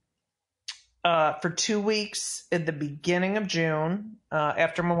for 2 weeks at the beginning of June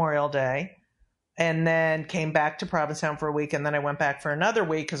after Memorial Day, and then came back to Provincetown for a week, and then I went back for another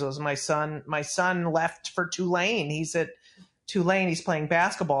week because it was my son. My son left for Tulane. He's at Tulane. He's playing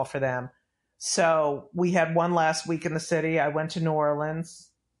basketball for them. So we had one last week in the city. I went to New Orleans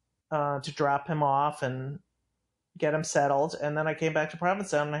to drop him off and get him settled, and then I came back to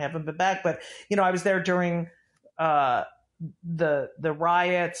Provincetown, and I haven't been back. But I was there during the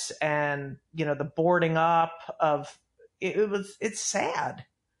riots and the boarding up of it's sad.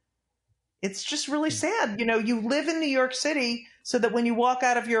 It's just really sad. You live in New York City so that when you walk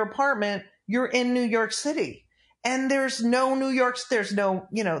out of your apartment, you're in New York City, and there's no New York. There's no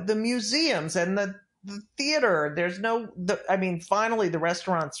the museums and the theater. There's no finally the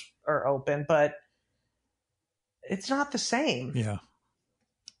restaurants are open, but it's not the same. Yeah,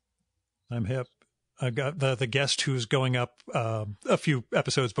 I'm hip. I got the guest who's going up a few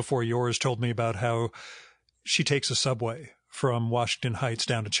episodes before yours told me about how she takes a subway from Washington Heights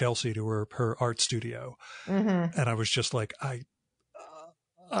down to Chelsea to her art studio. Mm-hmm. And I was just like, I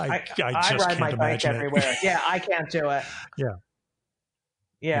just ride my bike everywhere. Yeah, I can't do it.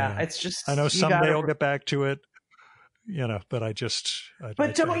 Yeah. It's just, I know someday I'll get back to it, but I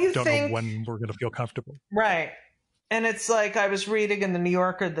don't know when we're going to feel comfortable. Right. And it's like, I was reading in the New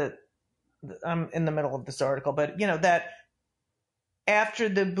Yorker that, I'm in the middle of this article, but that after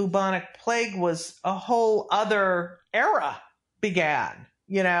the bubonic plague was a whole other era began,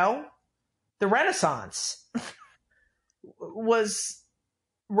 the Renaissance was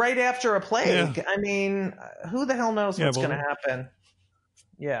right after a plague. Yeah. Who the hell knows what's going to happen?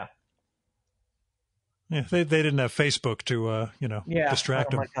 Yeah. Yeah, they didn't have Facebook to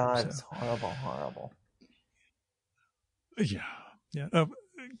distract Oh my them. God, So. it's horrible. Yeah, yeah.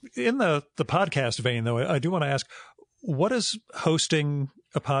 In the podcast vein, though, I do want to ask, what has hosting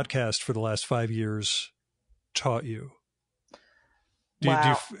a podcast for the last 5 years taught you?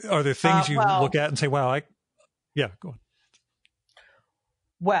 Wow. Are there things you Well, look at and say, "Wow, go on."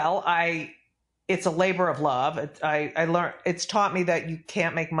 Well, it's a labor of love. I learned. It's taught me that you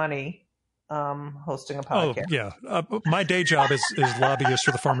can't make money hosting a podcast. Oh yeah, my day job is lobbyist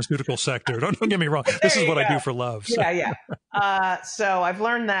for the pharmaceutical sector. Don't get me wrong. This is what I do for love. So. Yeah. So I've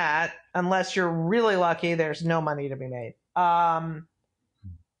learned that unless you're really lucky, there's no money to be made.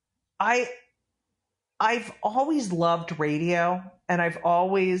 I've always loved radio, and I've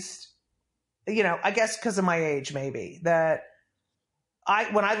always, I guess because of my age, maybe that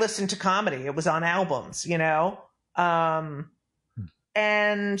when I listened to comedy, it was on albums,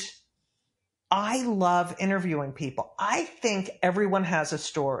 and I love interviewing people. I think everyone has a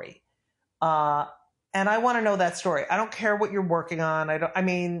story. And I want to know that story. I don't care what you're working on.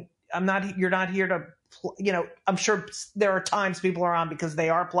 You're not here to, I'm sure there are times people are on because they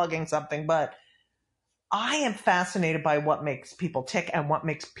are plugging something, but I am fascinated by what makes people tick and what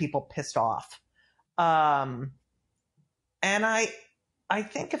makes people pissed off. And I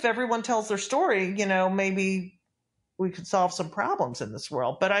think if everyone tells their story, maybe we could solve some problems in this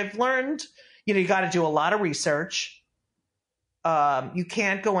world. But I've learned, you got to do a lot of research. You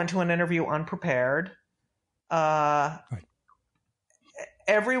can't go into an interview unprepared. Right.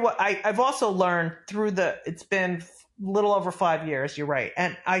 I've also learned it's been a little over 5 years. You're right.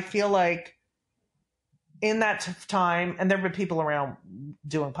 And I feel like in that time, and there've been people around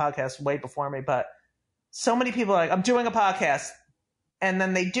doing podcasts way before me, but so many people are like, I'm doing a podcast. And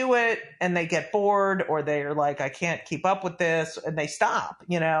then they do it and they get bored, or they're like, I can't keep up with this, and they stop,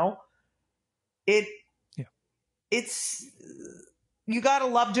 It's, you got to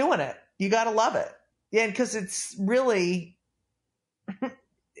love doing it. You got to love it. Yeah. Because it's really,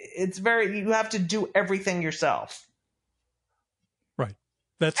 you have to do everything yourself. Right.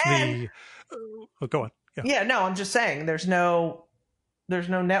 That's go on. Yeah. No, I'm just saying there's no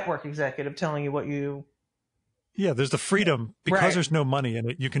network executive telling you what you. Yeah. There's the freedom because there's no money in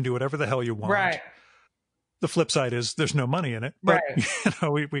it. You can do whatever the hell you want. Right. The flip side is there's no money in it, but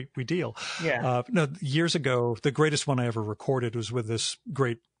we deal. Yeah. No, years ago, the greatest one I ever recorded was with this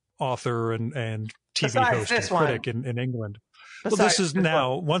great author and TV host and critic in England. Well, this is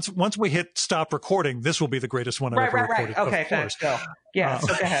now once we hit stop recording, this will be the greatest one I've ever recorded. Okay, thanks. Go. Yeah.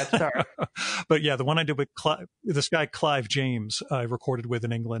 So go ahead. Sorry. But yeah, the one I did with this guy Clive James, I recorded with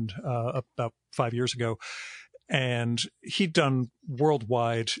in England about 5 years ago. And he'd done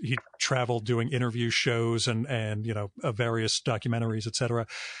worldwide. He traveled doing interview shows and various documentaries, et cetera.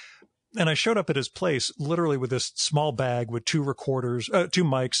 And I showed up at his place literally with this small bag with two recorders, 2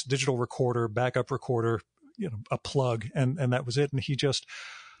 mics, digital recorder, backup recorder, a plug, and that was it. And he just,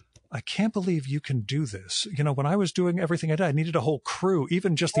 I can't believe you can do this. When I was doing everything I did, I needed a whole crew,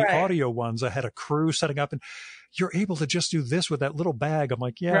 even just the audio ones. I had a crew setting up, and you're able to just do this with that little bag. I'm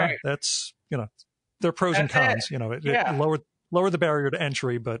like, that's, there are pros and cons. It lower the barrier to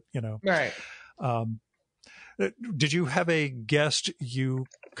entry, but Right. Did you have a guest you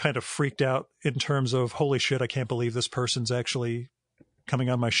kind of freaked out in terms of, holy shit, I can't believe this person's actually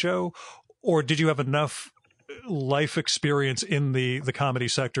coming on my show? Or did you have enough life experience in the comedy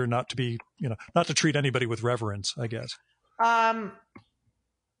sector not to be, not to treat anybody with reverence, I guess?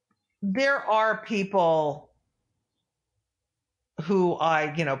 There are people who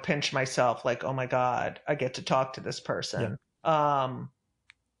I, pinch myself like, oh my God, I get to talk to this person. Yeah.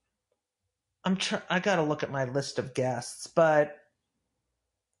 I got to look at my list of guests, but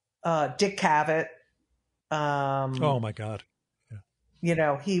Dick Cavett. Oh my God.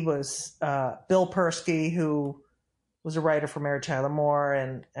 Yeah. He was Bill Persky, who was a writer for Mary Tyler Moore,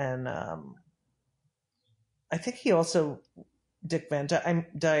 and I think he also Dick Van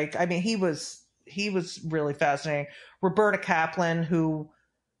Dyke. I mean, he was really fascinating. Roberta Kaplan, who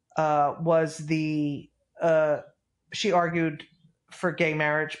was she argued for gay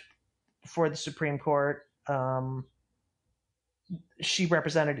marriage for the Supreme Court. She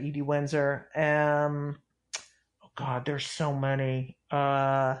represented Edie Windsor. Oh God, there's so many.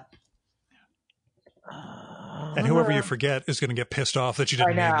 And whoever you forget is going to get pissed off that you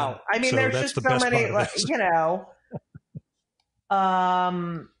didn't name them. I know. I mean, there's just so many,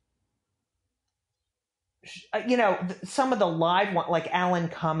 some of the live ones, like Alan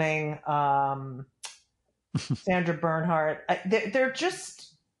Cumming, Sandra Bernhardt, they're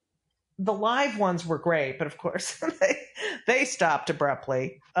just, the live ones were great, but of course they stopped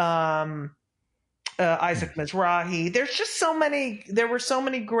abruptly. Isaac Mizrahi. There's just there were so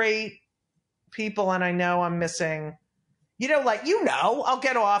many great people, and I know I'm missing, I'll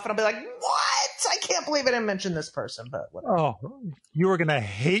get off and I'll be like, what? I can't believe I didn't mention this person, but whatever. Oh, you are going to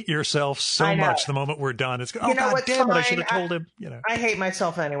hate yourself so much the moment we're done. It's, God damn it, I should have told him, I hate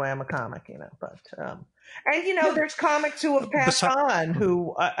myself anyway. I'm a comic, but, and there's comics who have passed on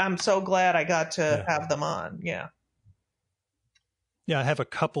who I'm so glad I got to have them on. Yeah. Yeah, I have a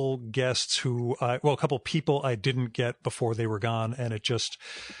couple guests a couple people I didn't get before they were gone, and it just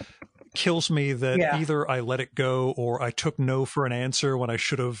kills me that either I let it go or I took no for an answer when I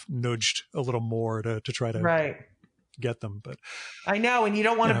should have nudged a little more to try to get them. But I know, and you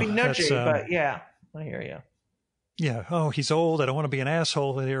don't want to be nudgy, but yeah, I hear you. Yeah. Oh, he's old. I don't want to be an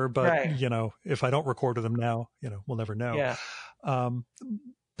asshole here, but if I don't record with him now, we'll never know. Yeah.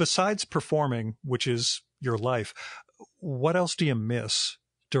 Besides performing, which is your life, what else do you miss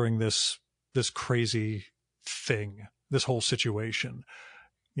during this crazy thing, this whole situation?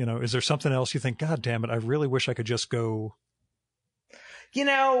 Is there something else you think, God damn it, I really wish I could just go?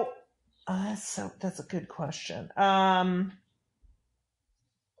 That's a good question.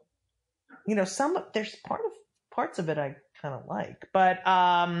 There's parts of it I kind of like, but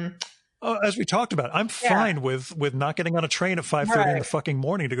as we talked about, I'm fine with not getting on a train at 5:30 in the fucking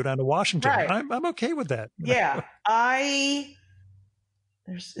morning to go down to Washington. Right. I'm okay with that. Yeah.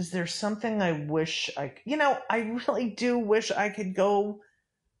 Is there something I wish I really do wish I could go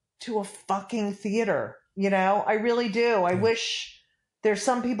to a fucking theater. I really do. I wish there's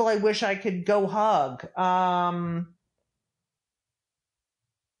some people I wish I could go hug.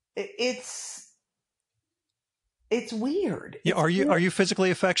 It's weird. Yeah. Are you physically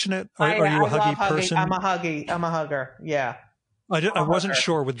affectionate? Are you a huggy person? I'm a hugger. Yeah. I wasn't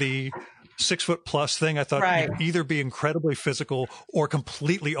sure with the 6'+ thing. I thought you'd either be incredibly physical or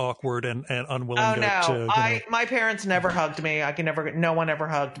completely awkward and unwilling to. My parents never hugged me. No one ever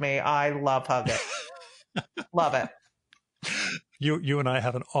hugged me. I love hugging. Love it. You and I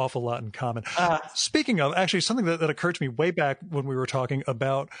have an awful lot in common. Speaking of, actually, something that occurred to me way back when we were talking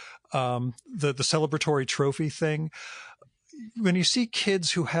about the celebratory trophy thing. When you see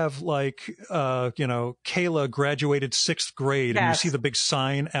kids who have Kayla graduated 6th grade and you see the big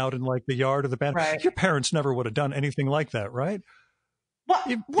sign out in the yard of the band, your parents never would have done anything like that, right? What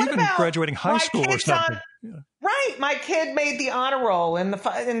even about graduating high school or something. Right. My kid made the honor roll in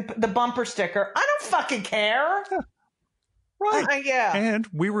the bumper sticker. I don't fucking care. Yeah. Right. And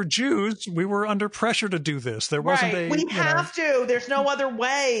we were Jews. We were under pressure to do this. There wasn't we have to. There's no other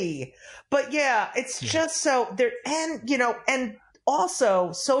way. But it's just so there. And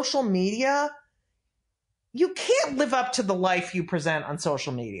also social media, you can't live up to the life you present on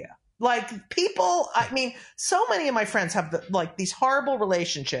social media. So many of my friends have these horrible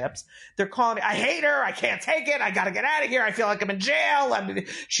relationships. They're calling me, I hate her. I can't take it. I got to get out of here. I feel like I'm in jail.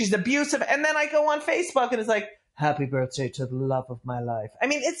 She's abusive. And then I go on Facebook and it's like, happy birthday to the love of my life. I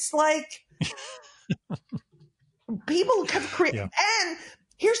mean, it's like people have created. And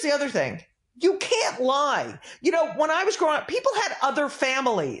here's the other thing. You can't lie. When I was growing up, people had other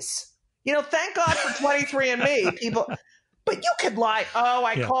families. Thank God for 23andMe. People, but you could lie. Oh,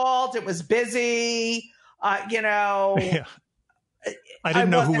 I called. It was busy. I didn't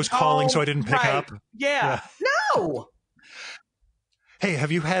know who was calling, so I didn't pick up. Yeah. No. Hey,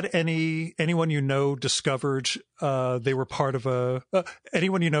 have you had anyone discovered they were part of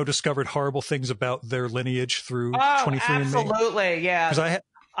anyone discovered horrible things about their lineage through 23andMe? Absolutely, yeah. Because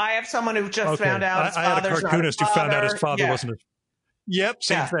I have someone who just found out his I had a father's cartoonist who found out his father wasn't. Yep,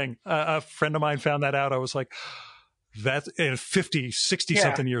 same Yeah. thing. A friend of mine found that out. I was like, that's 50, 60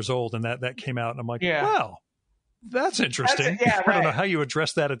 something years old, and that came out, and I'm like, wow, that's interesting. I don't know how you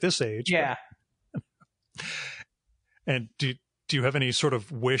address that at this age. Yeah. And do you have any sort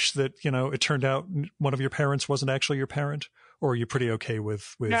of wish that, it turned out one of your parents wasn't actually your parent? Or are you pretty okay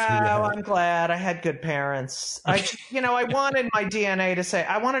with who you had? No, I'm glad. I had good parents. I wanted my DNA to say,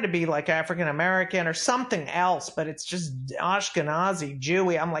 I wanted to be like African-American or something else, but it's just Ashkenazi,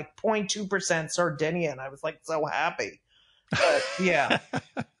 Jewy. I'm like 0.2% Sardinian. I was like so happy. But yeah.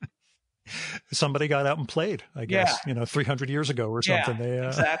 Somebody got out and played, I guess, 300 years ago or something. Yeah,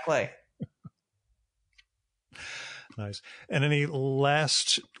 exactly. Nice. And any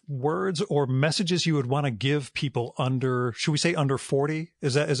last words or messages you would want to give people should we say under 40?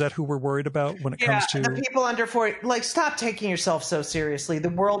 Is that who we're worried about when it comes to the people under 40? Stop taking yourself so seriously. The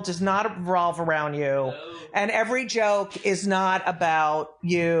world does not revolve around you, and every joke is not about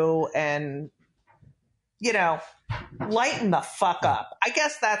you. And lighten the fuck up. I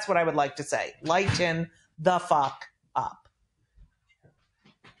guess that's what I would like to say. Lighten the fuck up.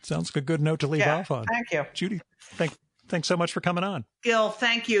 Sounds like a good note to leave off on. Thank you. Judy, thanks so much for coming on. Gil,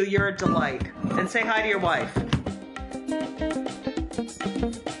 thank you. You're a delight. And say hi to your wife.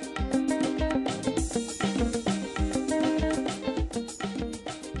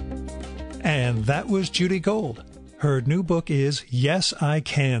 And that was Judy Gold. Her new book is Yes, I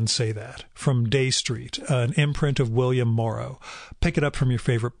Can Say That, from Day Street, an imprint of William Morrow. Pick it up from your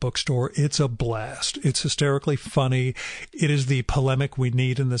favorite bookstore. It's a blast. It's hysterically funny. It is the polemic we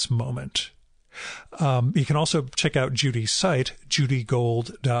need in this moment. You can also check out Judy's site,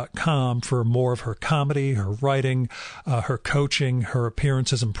 judygold.com, for more of her comedy, her writing, her coaching, her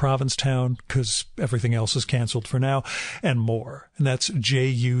appearances in Provincetown, because everything else is canceled for now, and more. And that's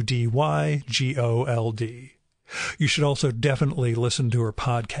JUDYGOLD. You should also definitely listen to her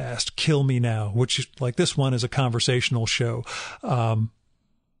podcast, Kill Me Now, which, like this one, is a conversational show.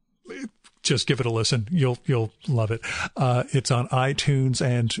 Just give it a listen. You'll love it. It's on iTunes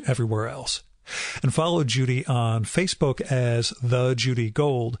and everywhere else. And follow Judy on Facebook as The Judy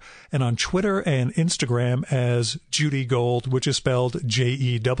Gold, and on Twitter and Instagram as Judy Gold, which is spelled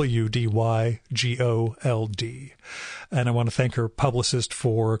JEWDYGOLD. And I want to thank her publicist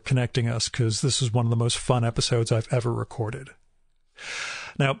for connecting us, because this is one of the most fun episodes I've ever recorded.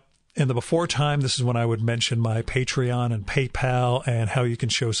 Now, in the before time, this is when I would mention my Patreon and PayPal and how you can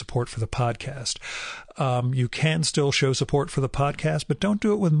show support for the podcast. You can still show support for the podcast, but don't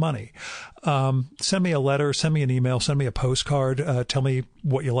do it with money. Send me a letter, send me an email, send me a postcard. Tell me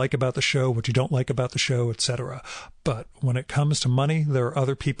what you like about the show, what you don't like about the show, etc. But when it comes to money, there are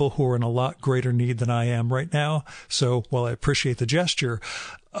other people who are in a lot greater need than I am right now. So while I appreciate the gesture,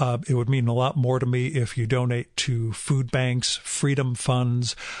 it would mean a lot more to me if you donate to food banks, freedom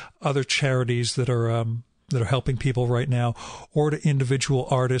funds, other charities that are helping people right now, or to individual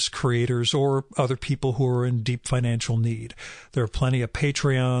artists, creators, or other people who are in deep financial need. There are plenty of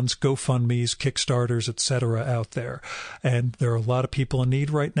Patreons, GoFundMes, Kickstarters, etc. out there. And there are a lot of people in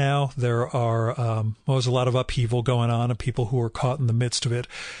need right now. There's a lot of upheaval going on and people who are caught in the midst of it.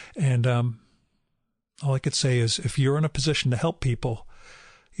 And all I could say is, if you're in a position to help people,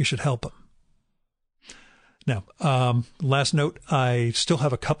 you should help them. Now, last note, I still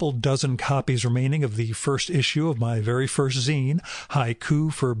have a couple dozen copies remaining of the first issue of my very first zine,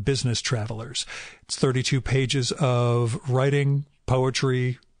 Haiku for Business Travelers. It's 32 pages of writing,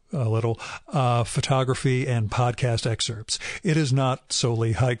 poetry, a little photography, and podcast excerpts. It is not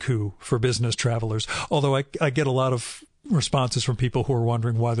solely haiku for business travelers, although I get a lot of responses from people who are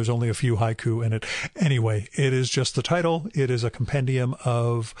wondering why there's only a few haiku in it. Anyway, it is just the title. It is a compendium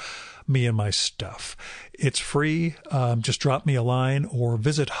of me and my stuff. It's free. Just drop me a line or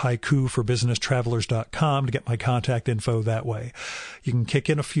visit haikuforbusinesstravelers.com to get my contact info that way. You can kick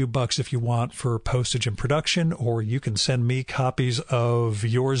in a few bucks if you want for postage and production, or you can send me copies of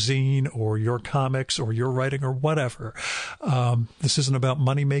your zine or your comics or your writing or whatever. This isn't about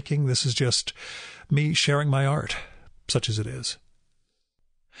money making. This is just me sharing my art, such as it is.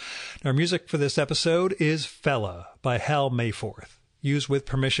 Our music for this episode is Fella by Hal Mayforth, used with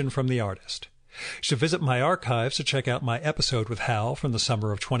permission from the artist. You should visit my archives to check out my episode with Hal from the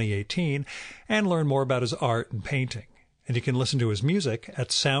summer of 2018 and learn more about his art and painting. And you can listen to his music at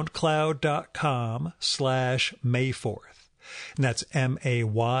soundcloud.com/Mayforth. And that's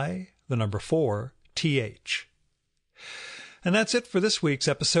MAY4TH. And that's it for this week's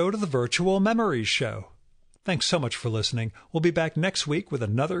episode of the Virtual Memories Show. Thanks so much for listening. We'll be back next week with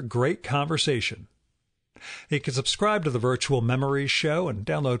another great conversation. You can subscribe to the Virtual Memories Show and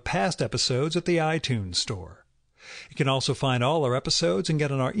download past episodes at the iTunes Store. You can also find all our episodes and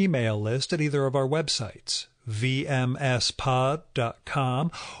get on our email list at either of our websites,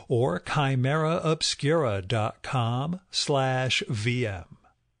 vmspod.com or chimeraobscura.com/VM.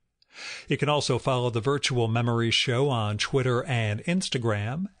 You can also follow the Virtual Memories Show on Twitter and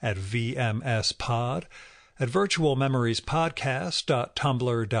Instagram at vmspod, at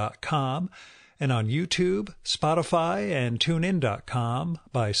virtualmemoriespodcast.tumblr.com, and on YouTube, Spotify, and TuneIn.com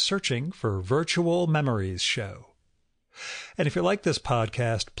by searching for Virtual Memories Show. And if you like this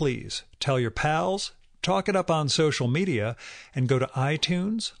podcast, please tell your pals, talk it up on social media, and go to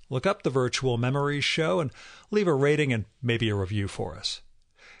iTunes, look up the Virtual Memories Show, and leave a rating and maybe a review for us.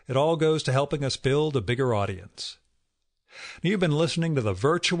 It all goes to helping us build a bigger audience. You've been listening to the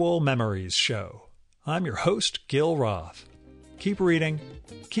Virtual Memories Show. I'm your host, Gil Roth. Keep reading,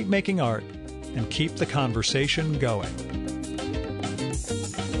 keep making art, and keep the conversation going.